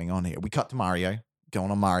hell's going on here?" We cut to Mario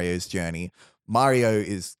going on Mario's journey. Mario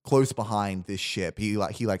is close behind this ship. He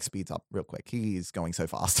speeds up real quick. He's going so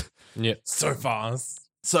fast. Yeah. So fast.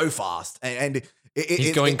 So fast. And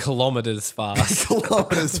He's going kilometers fast.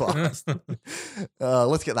 kilometers fast.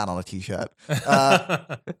 Let's get that on a t-shirt.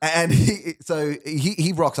 And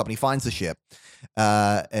he rocks up and he finds the ship.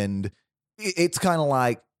 And it's kind of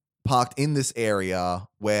like parked in this area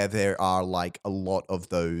where there are like a lot of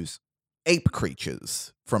those ape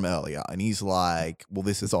creatures from earlier. And he's like, well,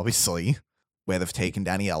 this is obviously where they've taken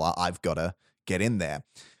Daniela. I've got to get in there.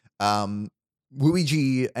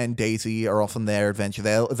 Luigi and Daisy are off on their adventure.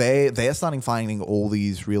 They're starting finding all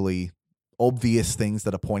these really obvious things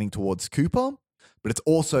that are pointing towards Koopa, but it's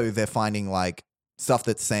also they're finding like stuff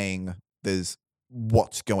that's saying there's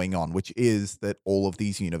what's going on, which is that all of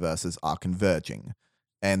these universes are converging,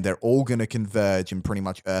 and they're all going to converge, and pretty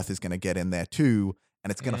much Earth is going to get in there too,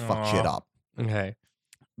 and it's going to fuck shit up. Okay.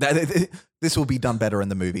 This will be done better in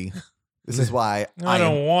the movie. This is why I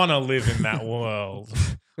don't want to live in that world.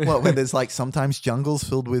 Well, when there's like sometimes jungles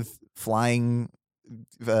filled with flying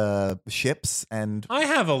ships, and I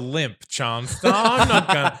have a limp, Chanstar. I'm not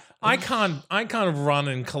gonna. I can't run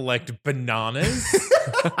and collect bananas.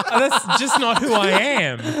 That's just not who I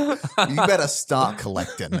am. you better start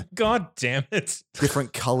collecting God damn it.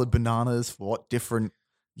 different colored bananas for what different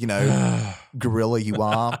gorilla you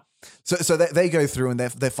are. So they go through and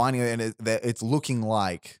they're finding it, and it's looking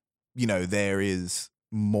like there is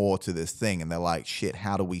more to this thing, and they're like, shit,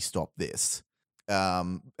 how do we stop this?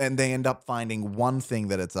 And they end up finding one thing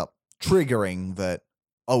that it's up triggering that,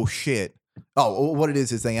 oh shit. Oh, what it is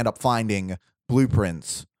they end up finding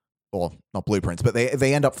blueprints, or not blueprints, but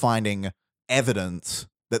they end up finding evidence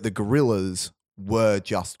that the gorillas were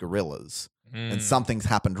just gorillas. And something's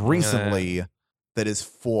happened recently that has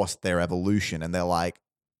forced their evolution. And they're like,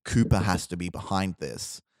 Cooper has to be behind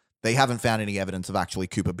this. They haven't found any evidence of actually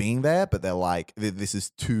Cooper being there, but they're like, this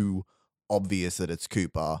is too obvious that it's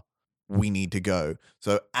Cooper. We need to go.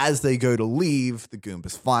 So as they go to leave, the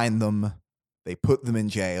Goombas find them. They put them in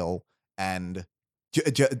jail. And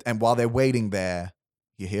while they're waiting there,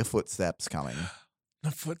 you hear footsteps coming.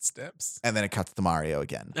 The footsteps. And then it cuts to Mario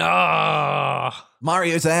again. Ah.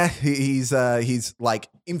 Mario's there. He's like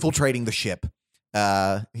infiltrating the ship.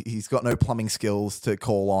 He's got no plumbing skills to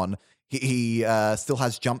call on. He still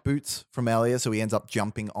has jump boots from earlier, so he ends up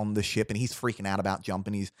jumping on the ship, and he's freaking out about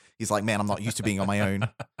jumping. He's like, man, I'm not used to being on my own.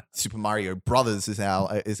 Super Mario Brothers is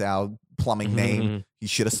our plumbing name. He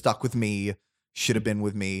should have stuck with me. Should have been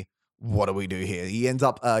with me. What do we do here? He ends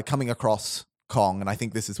up coming across Kong, and I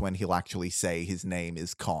think this is when he'll actually say his name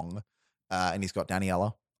is Kong, and he's got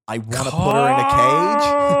Daniela. I want to put her in a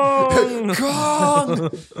cage.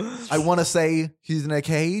 Kong! I want to say he's in a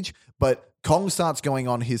cage, but Kong starts going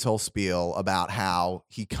on his whole spiel about how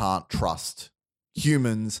he can't trust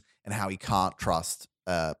humans and how he can't trust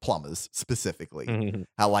plumbers specifically.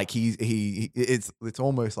 How like it's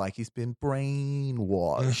almost like he's been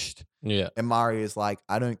brainwashed. Yeah. And Mario's like,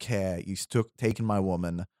 I don't care. You taken my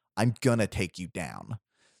woman. I'm gonna take you down.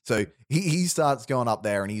 So he starts going up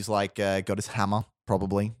there, and he's like got his hammer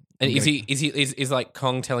probably. And is like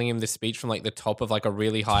Kong telling him this speech from like the top of like a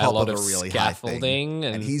really high, Top a lot of of a really high thing. scaffolding,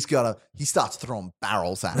 And he starts throwing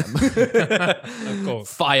barrels at him. Of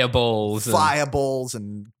course. fireballs,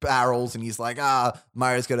 And barrels, and he's like,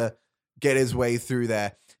 Mario's gonna get his way through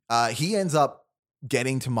there. He ends up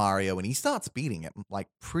getting to Mario, and he starts beating him like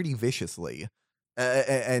pretty viciously.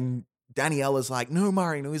 And Daniela's like, no,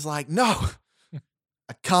 Mario. And he's like, no,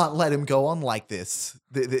 I can't let him go on like this.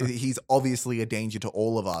 He's obviously a danger to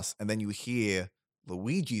all of us. And then you hear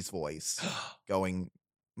Luigi's voice going,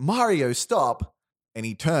 Mario, stop. And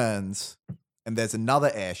he turns, and there's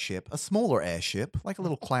another airship, a smaller airship, like a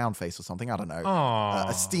little clown face or something. I don't know.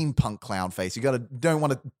 A steampunk clown face. Don't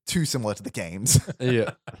want it too similar to the games.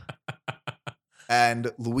 Yeah.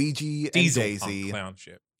 And Luigi and Diesel Daisy. clown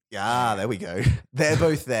ship. Yeah, there we go. They're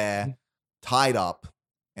both there, tied up,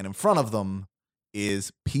 and in front of them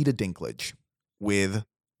is Peter Dinklage with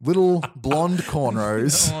little blonde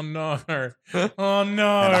cornrows Oh no. Oh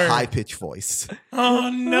no. and a high-pitched voice. Oh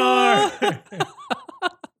no.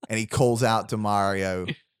 And he calls out to Mario,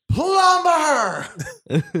 Plumber!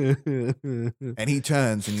 And he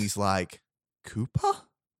turns and he's like, Koopa?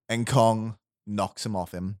 And Kong knocks him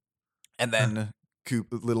off him. And then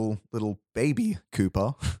little baby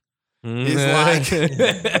Koopa is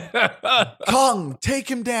like, Kong,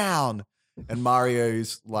 take him down. And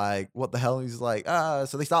Mario's like, what the hell? He's like,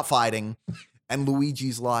 so they start fighting. And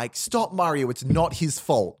Luigi's like, stop, Mario. It's not his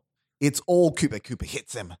fault. It's all Koopa. Koopa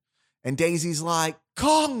hits him. And Daisy's like,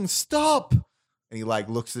 Kong, stop. And he like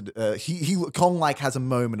looks at, Kong like has a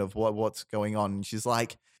moment of what's going on. And she's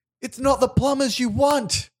like, it's not the plumbers you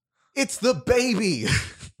want. It's the baby.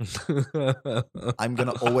 I'm going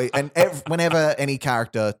to always, and whenever any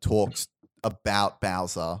character talks about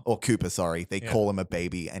Bowser or Koopa, sorry, they call him a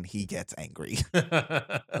baby and he gets angry. It's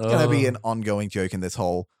going to be an ongoing joke in this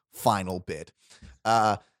whole final bit.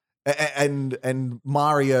 And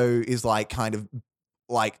Mario is like kind of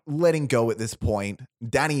like letting go at this point.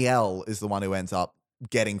 Danielle is the one who ends up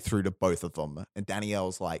getting through to both of them. And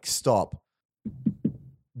Danielle's like, stop.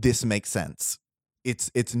 This makes sense.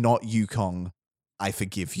 It's not you, Kong. I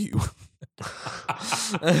forgive you.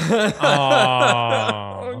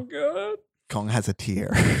 Oh, God. Kong has a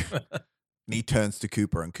tear. And he turns to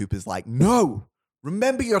Koopa, and Koopa's like, no,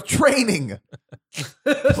 remember your training.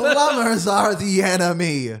 Plumbers are the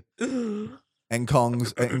enemy. And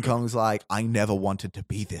Kong's like, I never wanted to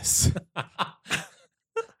be this.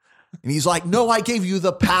 And he's like, no, I gave you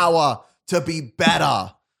the power to be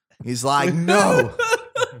better. He's like, no.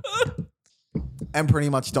 And pretty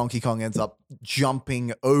much Donkey Kong ends up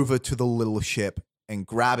jumping over to the little ship and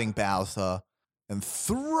grabbing Bowser and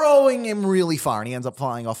throwing him really far. And he ends up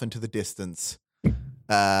flying off into the distance.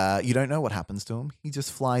 You don't know what happens to him. He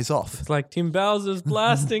just flies off. It's like Tim Bowser's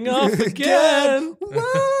blasting off again.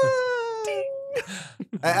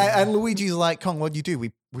 And Luigi's like, Kong, what'd you do?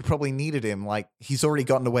 We probably needed him. Like, he's already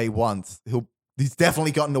gotten away once. He's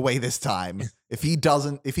definitely gotten away this time. If he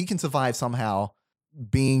can survive somehow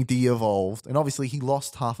being de-evolved, and obviously he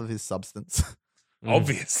lost half of his substance.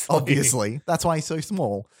 Obviously. That's why he's so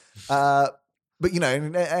small. But, you know,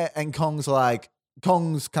 and Kong's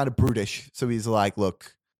kind of brutish. So he's like,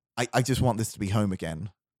 look, I just want this to be home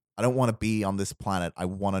again. I don't want to be on this planet. I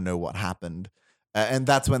want to know what happened. And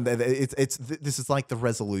that's when this is like the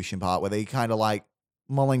resolution part where they kind of like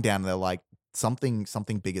mulling down. And they're like, something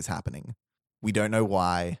big is happening. We don't know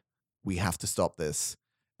why. We have to stop this.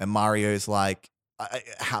 And Mario's like,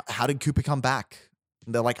 how did Koopa come back?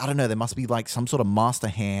 And they're like, I don't know. There must be like some sort of master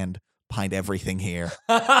hand behind everything here.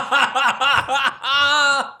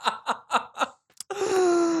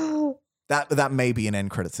 That may be an end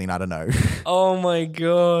credit scene. I don't know. Oh my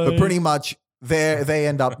god! But pretty much, they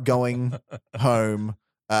end up going home.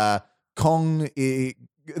 Kong,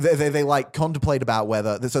 they like contemplate about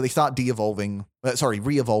whether. So they start re-evolving all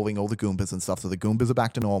the Goombas and stuff. So the Goombas are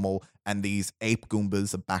back to normal, and these ape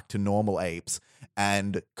Goombas are back to normal apes.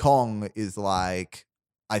 And Kong is like,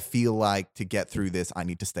 I feel like to get through this, I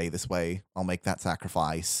need to stay this way. I'll make that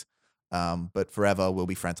sacrifice. But forever we'll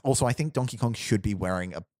be friends. Also, I think Donkey Kong should be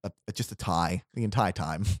wearing just a tie the entire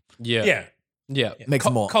time. Yeah. Makes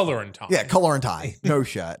more collar and tie. Yeah, collar and tie, no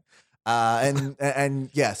shirt. And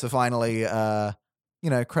yeah, so finally,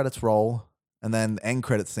 credits roll, and then the end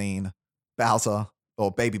credit scene. Bowser,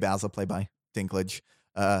 or Baby Bowser, played by Dinklage,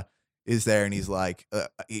 is there, and he's like,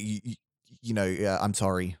 I'm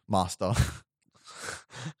sorry, Master.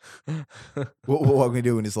 what we're gonna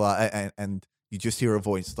do, and he's like, and you just hear a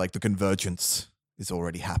voice like, the convergence is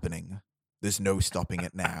already happening. There's no stopping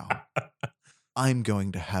it now. I'm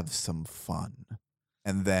going to have some fun.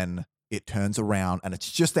 And then it turns around and it's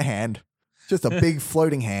just a hand, just a big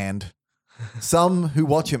floating hand. Some who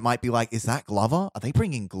watch it might be like, is that Glover? Are they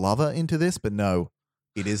bringing Glover into this? But no,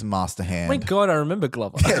 it is Master Hand. Oh my god, I remember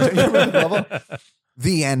Glover. Yeah, don't you remember Glover?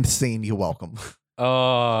 The end scene, you're welcome.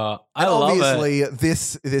 Oh, I And love it. obviously,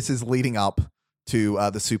 this is leading up to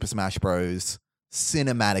the Super Smash Bros.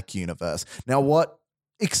 Cinematic universe. Now, what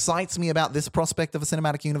excites me about this prospect of a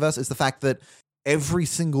cinematic universe is the fact that every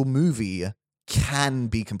single movie can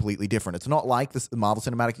be completely different. It's not like the Marvel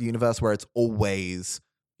Cinematic Universe where it's always,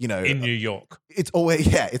 in New York. it's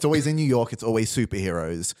always in New York. It's always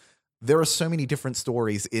superheroes. There are so many different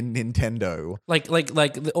stories in Nintendo. Like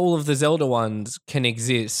all of the Zelda ones can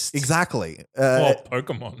exist. Exactly.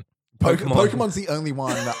 Pokemon. Pokemon's the only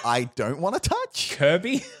one that I don't want to touch.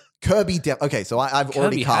 Kirby? Kirby. Okay, so I've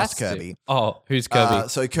already Kirby cast has to. Kirby. Oh, who's Kirby?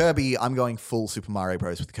 So Kirby, I'm going full Super Mario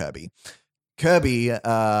Bros. With Kirby. Kirby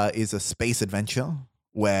is a space adventure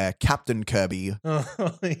where Captain Kirby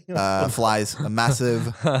flies a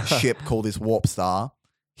massive ship called his Warp Star.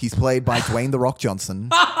 He's played by Dwayne "The Rock" Johnson.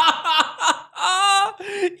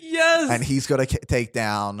 Yes. And he's got to take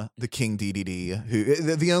down the King DDD.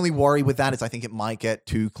 Who the only worry with that is I think it might get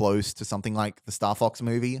too close to something like the Star Fox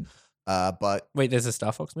movie. But wait, there's a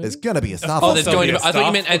Star Fox movie? there's gonna be a Star Oh, Fox. there's There'll going be to a be. I thought you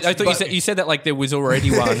Star meant. Fox I thought you said that like there was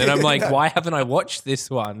already one, and I'm like, why haven't I watched this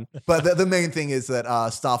one? But the main thing is that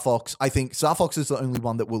Star Fox. I think Star Fox is the only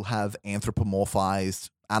one that will have anthropomorphized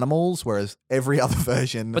animals, whereas every other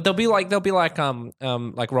version. But they'll be like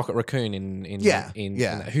Rocket Raccoon in Yeah.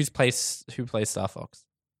 who plays Star Fox?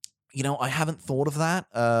 I haven't thought of that.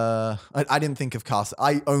 I didn't think of cast.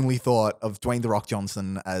 I only thought of Dwayne "The Rock"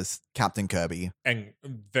 Johnson as Captain Kirby. And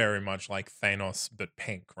very much like Thanos, but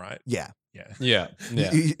pink, right? Yeah. Yeah. Yeah.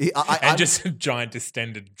 And just a giant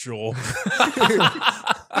distended jaw.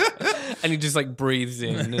 And he just like breathes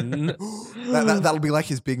in and that'll be like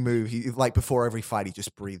his big move. He like before every fight, he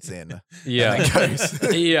just breathes in. yeah. And then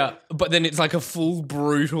goes. Yeah, but then it's like a full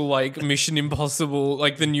brutal like Mission Impossible,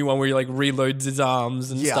 like the new one where he like reloads his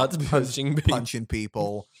arms and Yeah, starts punching people. punching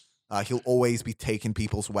people. He'll always be taking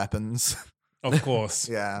people's weapons. Of course.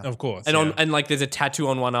 Yeah. Of course. And yeah. on and like there's a tattoo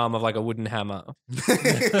on one arm of like a wooden hammer.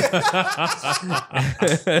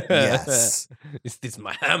 Yes. Is this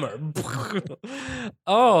my hammer?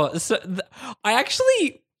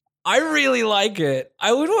 I really like it.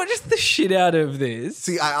 I would watch the shit out of this.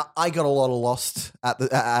 See, I got a lot of lost at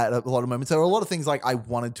a lot of moments. There were a lot of things like I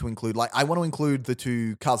wanted to include. Like I want to include the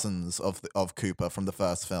two cousins of Koopa from the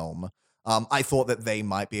first film. I thought that they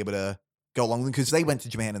might be able to go along because they went to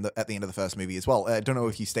Japan at the end of the first movie as well. I don't know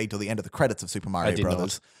if you stayed till the end of the credits of Super Mario did not.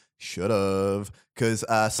 Brothers. Should have, because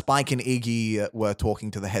Spike and Iggy were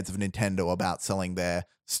talking to the heads of Nintendo about selling their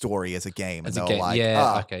story as a game, As and a they were game. like,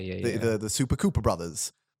 Yeah, okay, yeah. the Super Koopa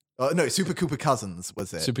Brothers. No, Super Koopa Cousins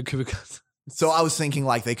was it? Super Koopa. So I was thinking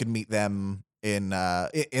like they could meet them in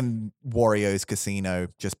Wario's casino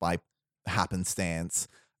just by happenstance.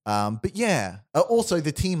 But yeah, also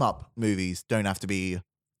the team up movies don't have to be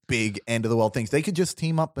big end of the world things. They could just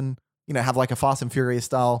team up and have like a Fast and Furious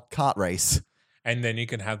style kart race. And then you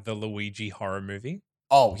can have the Luigi horror movie.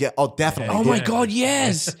 Oh yeah, oh definitely. Oh my Yeah. god,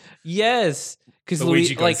 yes. Yes. Because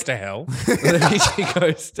Luigi goes to hell. Luigi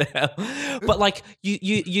goes to hell. But like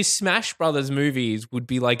you Smash Brothers movies would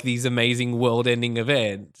be like these amazing world ending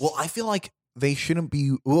events. Well, I feel like they shouldn't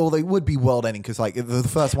be. Well, they would be world ending because like the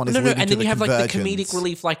first one is and leading to then the you have like the comedic convergence.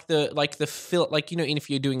 relief, like the fill, like and if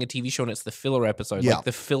you're doing a TV show and it's the filler episode, Yeah. like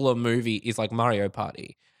the filler movie is like Mario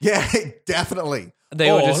Party. Yeah, definitely. They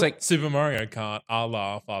were just like, Super Mario Kart a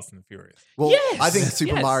la Fast and the Furious. Well, I think Yes,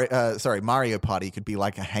 Super yes. Mario Party could be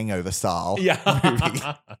like a Hangover style. Yeah. movie.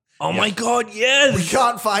 oh my god, yes, We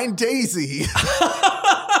can't find Daisy.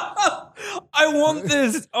 I want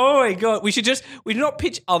this. Oh my god, we do not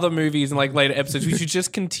pitch other movies in like later episodes. We should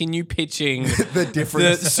just continue pitching The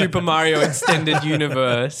different Super Mario extended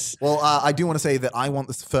universe. Well, I do want to say that I want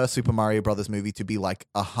this first Super Mario Brothers movie to be like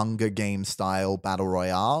a Hunger Games style battle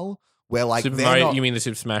royale, where like Super they're Mario, not, you mean the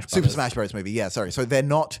Super Smash Brothers? Super Smash Bros. Movie. Yeah, sorry. So they're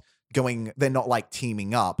not like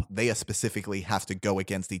teaming up. They are specifically have to go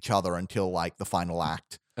against each other until like the final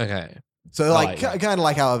act. Okay. So like that. kind of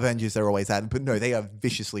like how Avengers are always at, but no, they are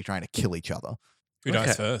viciously trying to kill each other. Who dies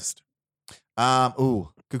Okay. first?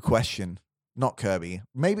 Good question. Not Kirby.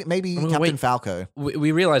 Maybe Oh, Captain wait. Falco.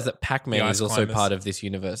 We realize that Pac-Man The is Ice also Climbers. part of this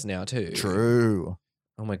universe now too. True.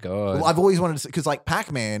 Oh my god. Well, I've always wanted to because like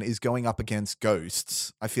Pac-Man is going up against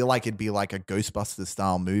ghosts. I feel like it'd be like a Ghostbusters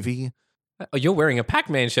style movie. Oh, you're wearing a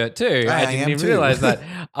Pac-Man shirt too. I I didn't am even too. realize that.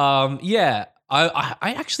 Yeah. I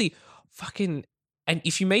actually fucking, and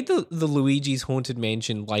if you made the Luigi's Haunted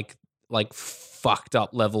Mansion like fucked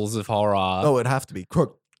up levels of horror. Oh, it'd have to be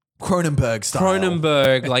Cronenberg style.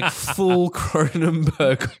 Cronenberg, like full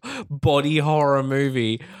Cronenberg body horror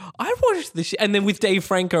movie. I'd watch the shit, and then with Dave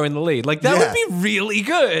Franco in the lead, like that would be really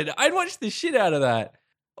good. I'd watch the shit out of that.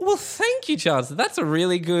 Well, thank you, Chancellor. That's a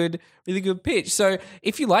really good pitch. So,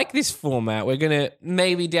 if you like this format, we're gonna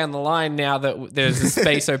maybe down the line now that there's a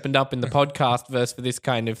space opened up in the podcast verse for this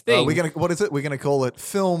kind of thing. What is it? We're gonna call it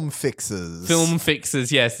Film Fixes. Film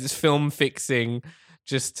fixes, yes, it's film fixing.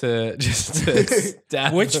 Just to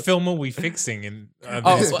stab Which them. film are we fixing in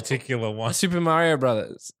Oh, this well, particular one? Super Mario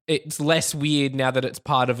Brothers. It's less weird now that it's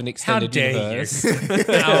part of an How extended dare universe. you?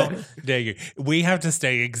 How dare you? We have to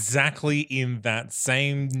stay exactly in that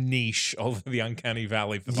same niche of the Uncanny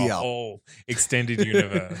Valley for the Yeah. whole extended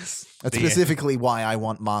universe. That's The- specifically why I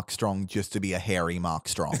want Mark Strong just to be a hairy Mark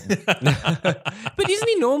Strong. But isn't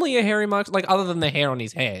he normally a hairy Mark? Like other than the hair on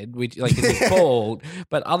his head, which like he's bald,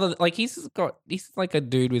 but other like he's like a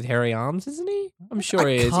dude with hairy arms, isn't he? I'm sure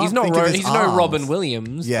he is. can't He's not. think of his He's no Robin arms.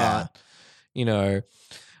 Williams. Yeah. but, you know.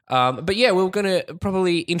 But yeah, we're going to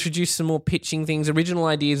probably introduce some more pitching things, original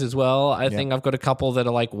ideas as well. I think I've got a couple that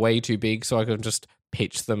are like way too big, so I can just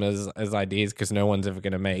pitch them as ideas because no one's ever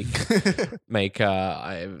going to make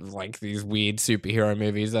like these weird superhero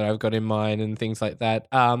movies that I've got in mind and things like that.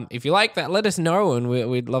 If you like that, let us know, and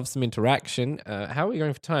we'd love some interaction. How are we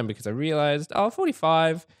going for time? Because I realized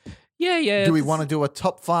 45. Yeah. Do we want to do a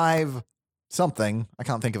top 5 something? I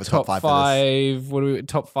can't think of a top, top 5 for this. What do we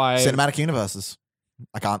top 5? Cinematic universes.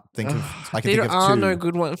 I can't think of. I can There think of are 2. no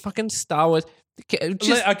good ones. Fucking Star Wars.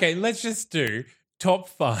 Just Okay, let's just do top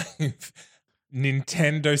 5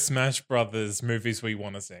 Nintendo Smash Brothers movies we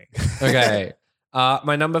want to see. okay.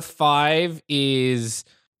 My number 5 is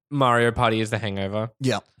Mario Party is the Hangover.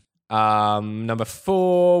 Yeah. Number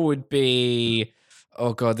 4 would be.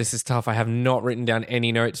 Oh god, this is tough. I have not written down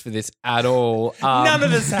any notes for this at all. None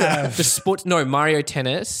of us have. The sports. No, Mario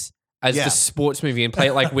Tennis as Yeah. the sports movie and play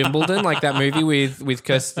it like Wimbledon, like that movie with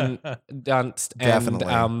Kirsten Dunst Definitely.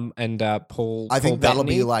 and Paul. I think Paul that'll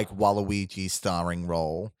be Bettany. like Waluigi's starring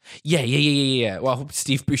role. Yeah. Well,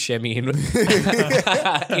 Steve Buscemi in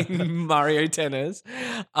Mario Tennis.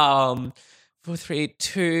 4, 3,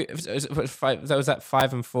 2, 5. That was at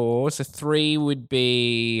 5 and 4. So 3 would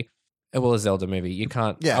be a Zelda movie. You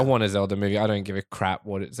can't. Yeah. I want a Zelda movie. I don't give a crap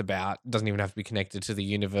what it's about. It doesn't even have to be connected to the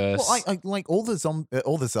universe. Well, I like all the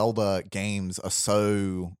Zelda games are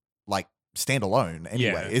so like standalone.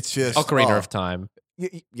 Anyway, Yeah. it's just Ocarina of Time.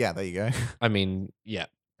 Yeah, there you go. I mean, yeah.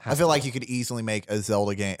 I feel like you could easily make a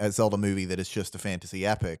Zelda movie that is just a fantasy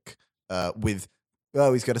epic. With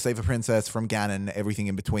he's got to save a princess from Ganon. Everything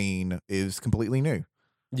in between is completely new.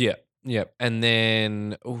 Yeah. And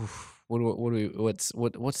then, what's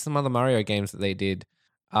some other Mario games that they did?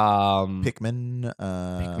 Pikmin.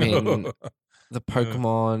 Pikmin. The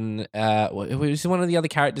Pokemon. It was one of the other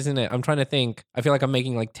characters in it. I'm trying to think. I feel like I'm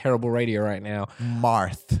making like terrible radio right now.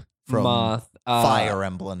 Marth from Marth. Fire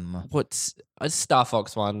Emblem. What's a Star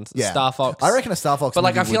Fox one? Yeah. Star Fox. I reckon a Star Fox. But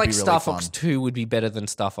like, I movie feel would like be really Star fun. Fox 2 would be better than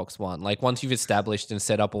Star Fox 1. Like once you've established and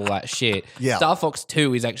set up all that shit, Yeah. Star Fox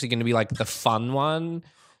 2 is actually going to be like the fun one.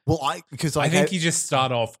 Well, because I think you just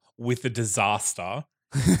start off with a disaster.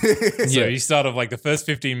 So Yeah. you start off like the first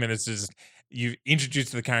 15 minutes is you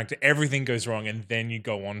introduce the character, everything goes wrong, and then you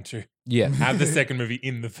go on to Yeah. have the second movie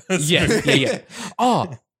in the first Yeah, movie. yeah.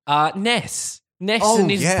 Oh, Ness. Ness Oh, and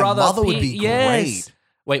his yeah, brother. Mother would be Yes. great.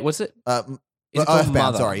 Wait, what's it? Is it called Earthbound,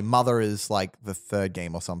 Mother? sorry. Mother is like the third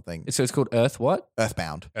game or something. So it's called Earth what?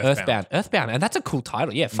 Earthbound. Earthbound. And that's a cool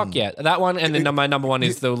title. Yeah, fuck yeah. That one. And then my number one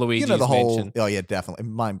is the Luigi's You know the whole. Mansion. Oh yeah, definitely.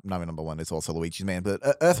 My number one is also Luigi's Man, but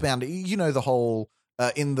Earthbound. You know the whole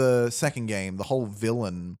in the second game, the whole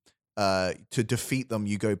villain. To defeat them,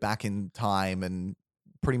 you go back in time and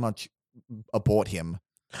pretty much abort him.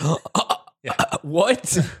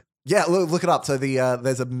 What? Yeah, look it up. So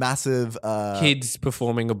there's a massive Kids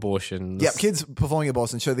performing abortions. Yep, kids performing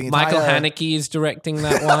abortions. So the entire Michael Haneke is directing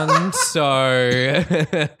that one. So,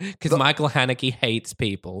 because Michael Haneke hates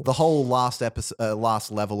people. the whole last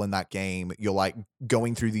level in that game, you're like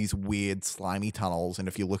going through these weird slimy tunnels, and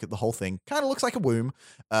if you look at the whole thing, kind of looks like a womb.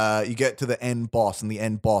 You get to the end boss, and the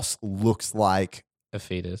end boss looks like A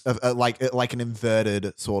fetus. like an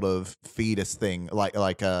inverted sort of fetus thing,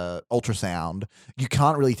 like a ultrasound. You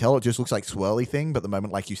can't really tell; it just looks like swirly thing. But the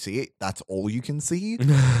moment like you see it, that's all you can see.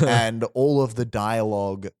 And all of the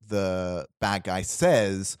dialogue the bad guy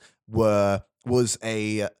says was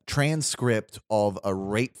a transcript of a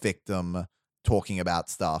rape victim talking about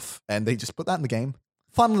stuff, and they just put that in the game.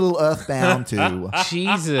 Fun little Earthbound too.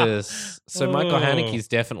 Jesus. So Michael Oh. Haneke's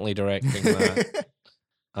definitely directing that.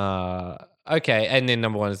 Okay, and then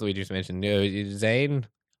number one is Luigi's Mansion. Zane?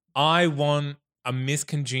 I want a Miss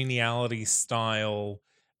Congeniality style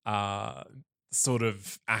sort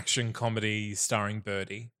of action comedy starring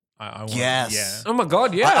Birdie. I want, Yes. Yeah. Oh my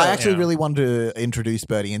God, yeah. I actually Yeah. really wanted to introduce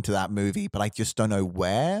Birdie into that movie, but I just don't know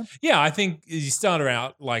where. Yeah, I think you start her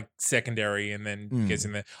out like secondary and then gets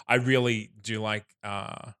in there. I really do like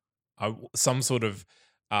some sort of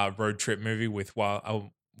road trip movie with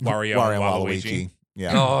Wario and Waluigi.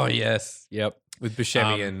 Yeah. Oh, yes. Yep. With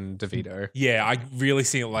Buscemi and DeVito. Yeah, I really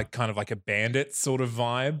see it like kind of like a bandit sort of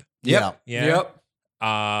vibe. Yeah. Yeah. Yep.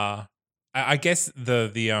 I guess the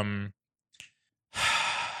The-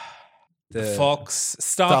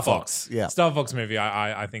 Star Fox. Yeah. Star Fox movie.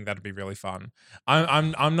 I think that'd be really fun.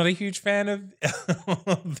 I'm not a huge fan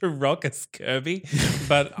of The Rock as Kirby,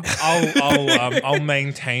 but I'll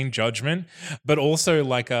maintain judgment. But also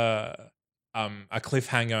like a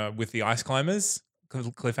cliffhanger with the Ice Climbers.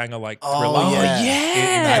 Cliffhanger like Oh, Thriller.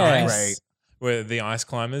 yeah. That'd be great. Where the Ice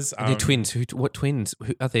Climbers. Are they twins? What twins?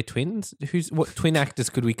 Are they twins? What twin actors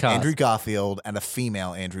could we cast? Andrew Garfield and a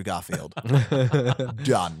female Andrew Garfield.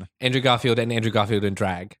 Done. Andrew Garfield and Andrew Garfield in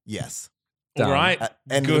drag. Yes. All right.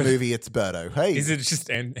 End of the movie, it's Birdo. Hey. Is it just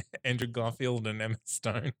Andrew Garfield and Emma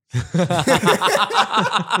Stone?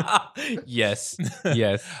 Yes.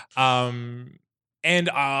 Yes. And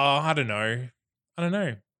I don't know.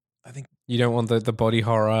 I think You don't want the body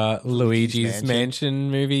horror Luigi's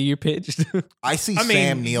Mansion movie you pitched? I see I mean,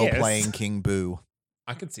 Sam Neill yes. playing King Boo.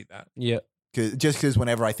 I could see that. Yeah. Just because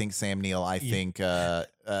whenever I think Sam Neill, I Yeah. think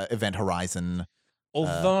Event Horizon,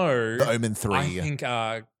 Although The Omen 3. I think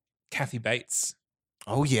Kathy Bates.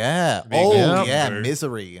 Oh, yeah. Big Oh, Boo. yeah.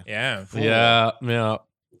 Misery. Yeah. Yeah. Yeah.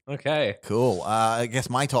 Okay. Cool. I guess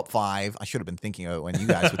my top 5, I should have been thinking of it when you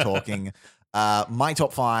guys were talking. My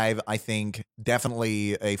top 5, I think,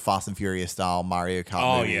 definitely a Fast and Furious style Mario Kart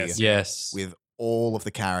Oh, movie. yes. Yes. With all of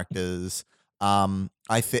the characters. And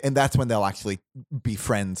that's when they'll actually be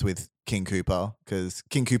friends with King Koopa, because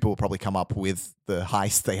King Koopa will probably come up with the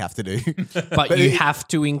heist they have to do. But you have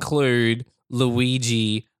to include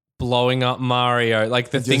Luigi blowing up Mario,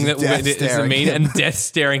 like the And thing just that death is the staring mean, him. and death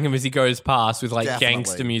staring him as he goes past with like Definitely.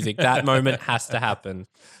 gangster music. That moment has to happen.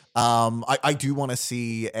 I do want to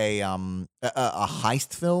see a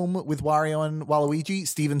heist film with Wario and Waluigi.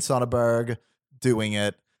 Steven Soderbergh doing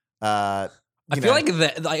it. I feel like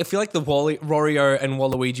the Wario and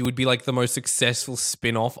Waluigi would be like the most successful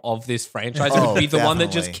spin-off of this franchise. It Oh, would be the one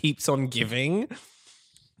that just definitely. keeps on giving.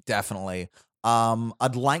 Definitely.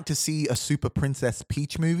 I'd like to see a Super Princess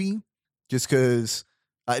Peach movie, just because.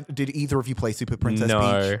 Did either of you play Super Princess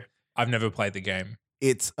No. Peach? I've never played the game.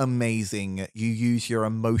 It's amazing. You use your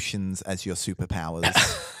emotions as your superpowers.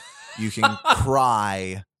 You can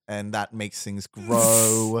cry, and that makes things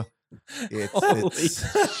grow. It's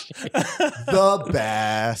the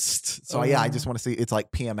best. So yeah, I just want to see. It's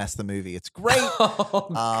like PMS the movie. It's great. Oh,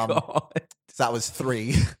 God. So that was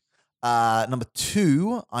 3. Number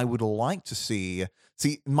 2, I would like to see.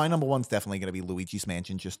 See, my number 1's definitely going to be Luigi's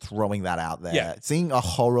Mansion. Just throwing that out there. Yeah. Seeing a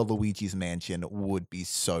horror Luigi's Mansion would be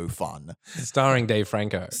so fun. Starring Dave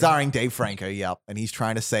Franco. Starring Dave Franco, yep, and he's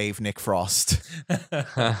trying to save Nick Frost.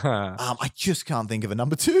 I just can't think of a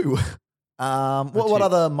number 2. What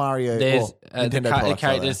other Mario? There's Nintendo the products are there?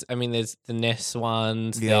 characters. I mean, there's the NES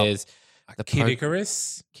ones. Yeah. There's the Kid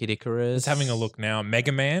Icarus. Kid Icarus. Just having a look now.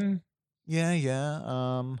 Mega Man. Yeah.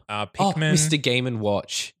 Oh, Pikmin. Mr. Game &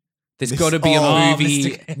 Watch. There's Mis- got to be a oh, movie.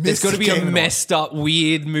 Mr. There's got to Mr. be Game a & messed up,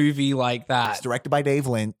 weird movie like It's that. directed by David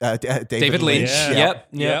Lynch. David Lynch. Yeah.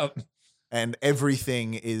 Yep. And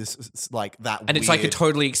everything is like that. And it's like a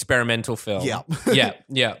totally experimental film. Yeah.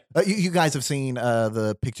 Yeah. You guys have seen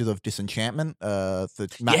the pictures of Disenchantment, the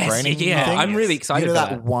Matt Yes, Groening yeah. thing? I'm really excited You know for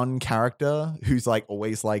that one character who's like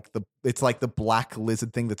always like it's like the black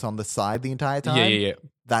lizard thing that's on the side the entire time. Yeah.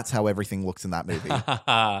 That's how everything looks in that movie.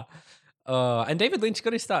 And David Lynch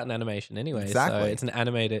got his start in animation anyway. Exactly. So it's an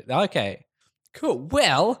animated. Okay. Cool.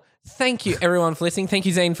 Well, thank you everyone for listening. Thank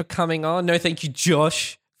you, Zane, for coming on. No, thank you,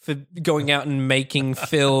 Josh, for going out and making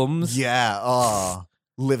films. Yeah.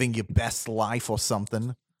 Living your best life or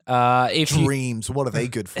something. If you Dreams. What are they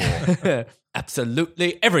good for?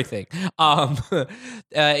 absolutely everything.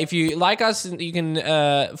 If you like us, you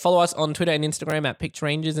can follow us on Twitter and Instagram at Picture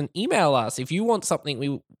Rangers and email us if you want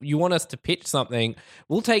something. You want us to pitch something.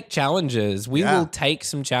 We'll take challenges. We will take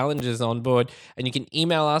some challenges on board, and you can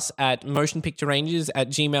email us at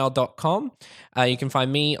motionpicturerangers@gmail.com. You can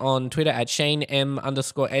find me on Twitter at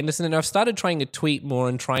ShaneM_Anderson, and I've started trying to tweet more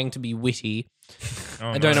and trying to be witty.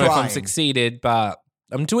 I don't know if I'm Trying. succeeded, but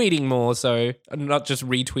I'm tweeting more, so I'm not just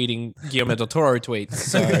retweeting Guillermo del Toro tweets.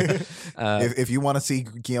 So, if you want to see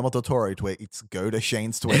Guillermo del Toro tweets, go to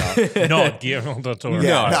Shane's Twitter. Not Guillermo del Toro.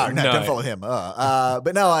 Yeah, No. don't follow him.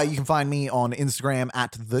 But no, you can find me on Instagram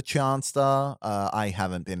at The Chanstar. I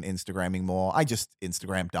haven't been Instagramming more. I just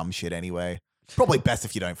Instagram dumb shit anyway. Probably best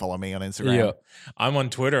if you don't follow me on Instagram. yeah. I'm on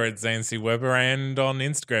Twitter at Zane C. Weber and on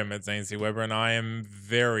Instagram at Zane C. Weber, and I am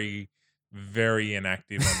very, very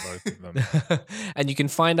inactive on both of them. And you can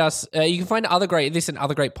find us, you can find other great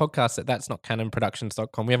podcasts at That's Not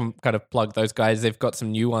Canonproductions.com. We haven't kind of plugged those guys. They've got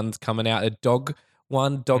some new ones coming out. A dog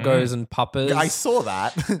one, Doggos and Puppers. I saw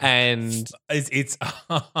that. And It's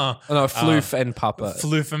Floof and Pupper.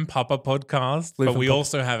 Floof and Papa podcast, Floof but and we Papa.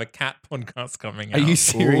 also have a cat podcast coming Are out. you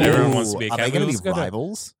serious? Everyone wants to be a Are cat. they going We to also be gotta-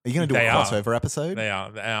 rivals? Are you going to do a They are. crossover episode? They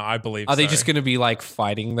are. I believe Are they so. just going to be like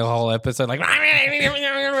fighting the whole episode? Like,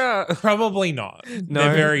 Probably not. No?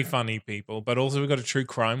 They're very funny people, but also we've got a true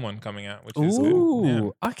crime one coming out, which is good.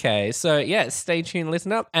 ooh, okay. So yeah, stay tuned,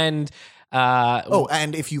 listen up, and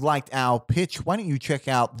And if you liked our pitch, why don't you check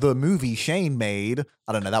out the movie Shane made?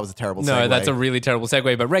 I don't know. That was a terrible no, segue. that's a really terrible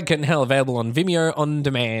segue. But Red Curtain Hell available on Vimeo on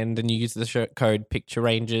demand, and you use the code Picture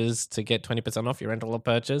Rangers to get 20% off your rental or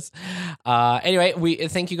purchase. Anyway, we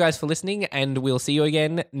thank you guys for listening, and we'll see you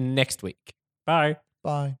again next week. Bye.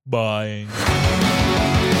 Bye. Bye.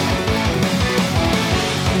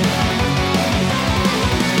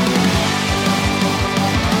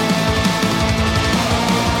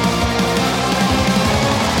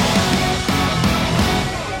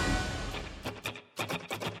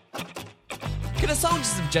 Can a song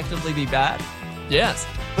just objectively be bad? Yes,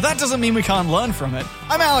 but that doesn't mean we can't learn from it.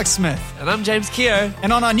 I'm Alex Smith, And I'm James Keogh.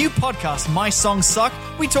 and on our new podcast, My Songs Suck,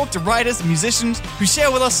 we talk to writers and musicians who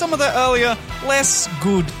share with us some of their earlier, less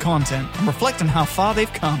good content and reflect on how far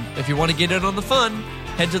they've come. If you want to get in on the fun,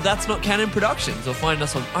 head to That's Not Canon Productions or find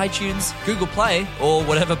us on iTunes, Google Play, or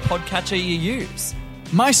whatever podcatcher you use.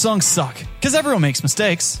 My Songs Suck, because everyone makes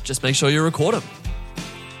mistakes. Just make sure you record them.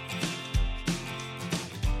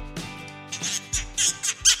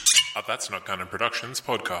 That's Not Canon Productions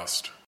podcast.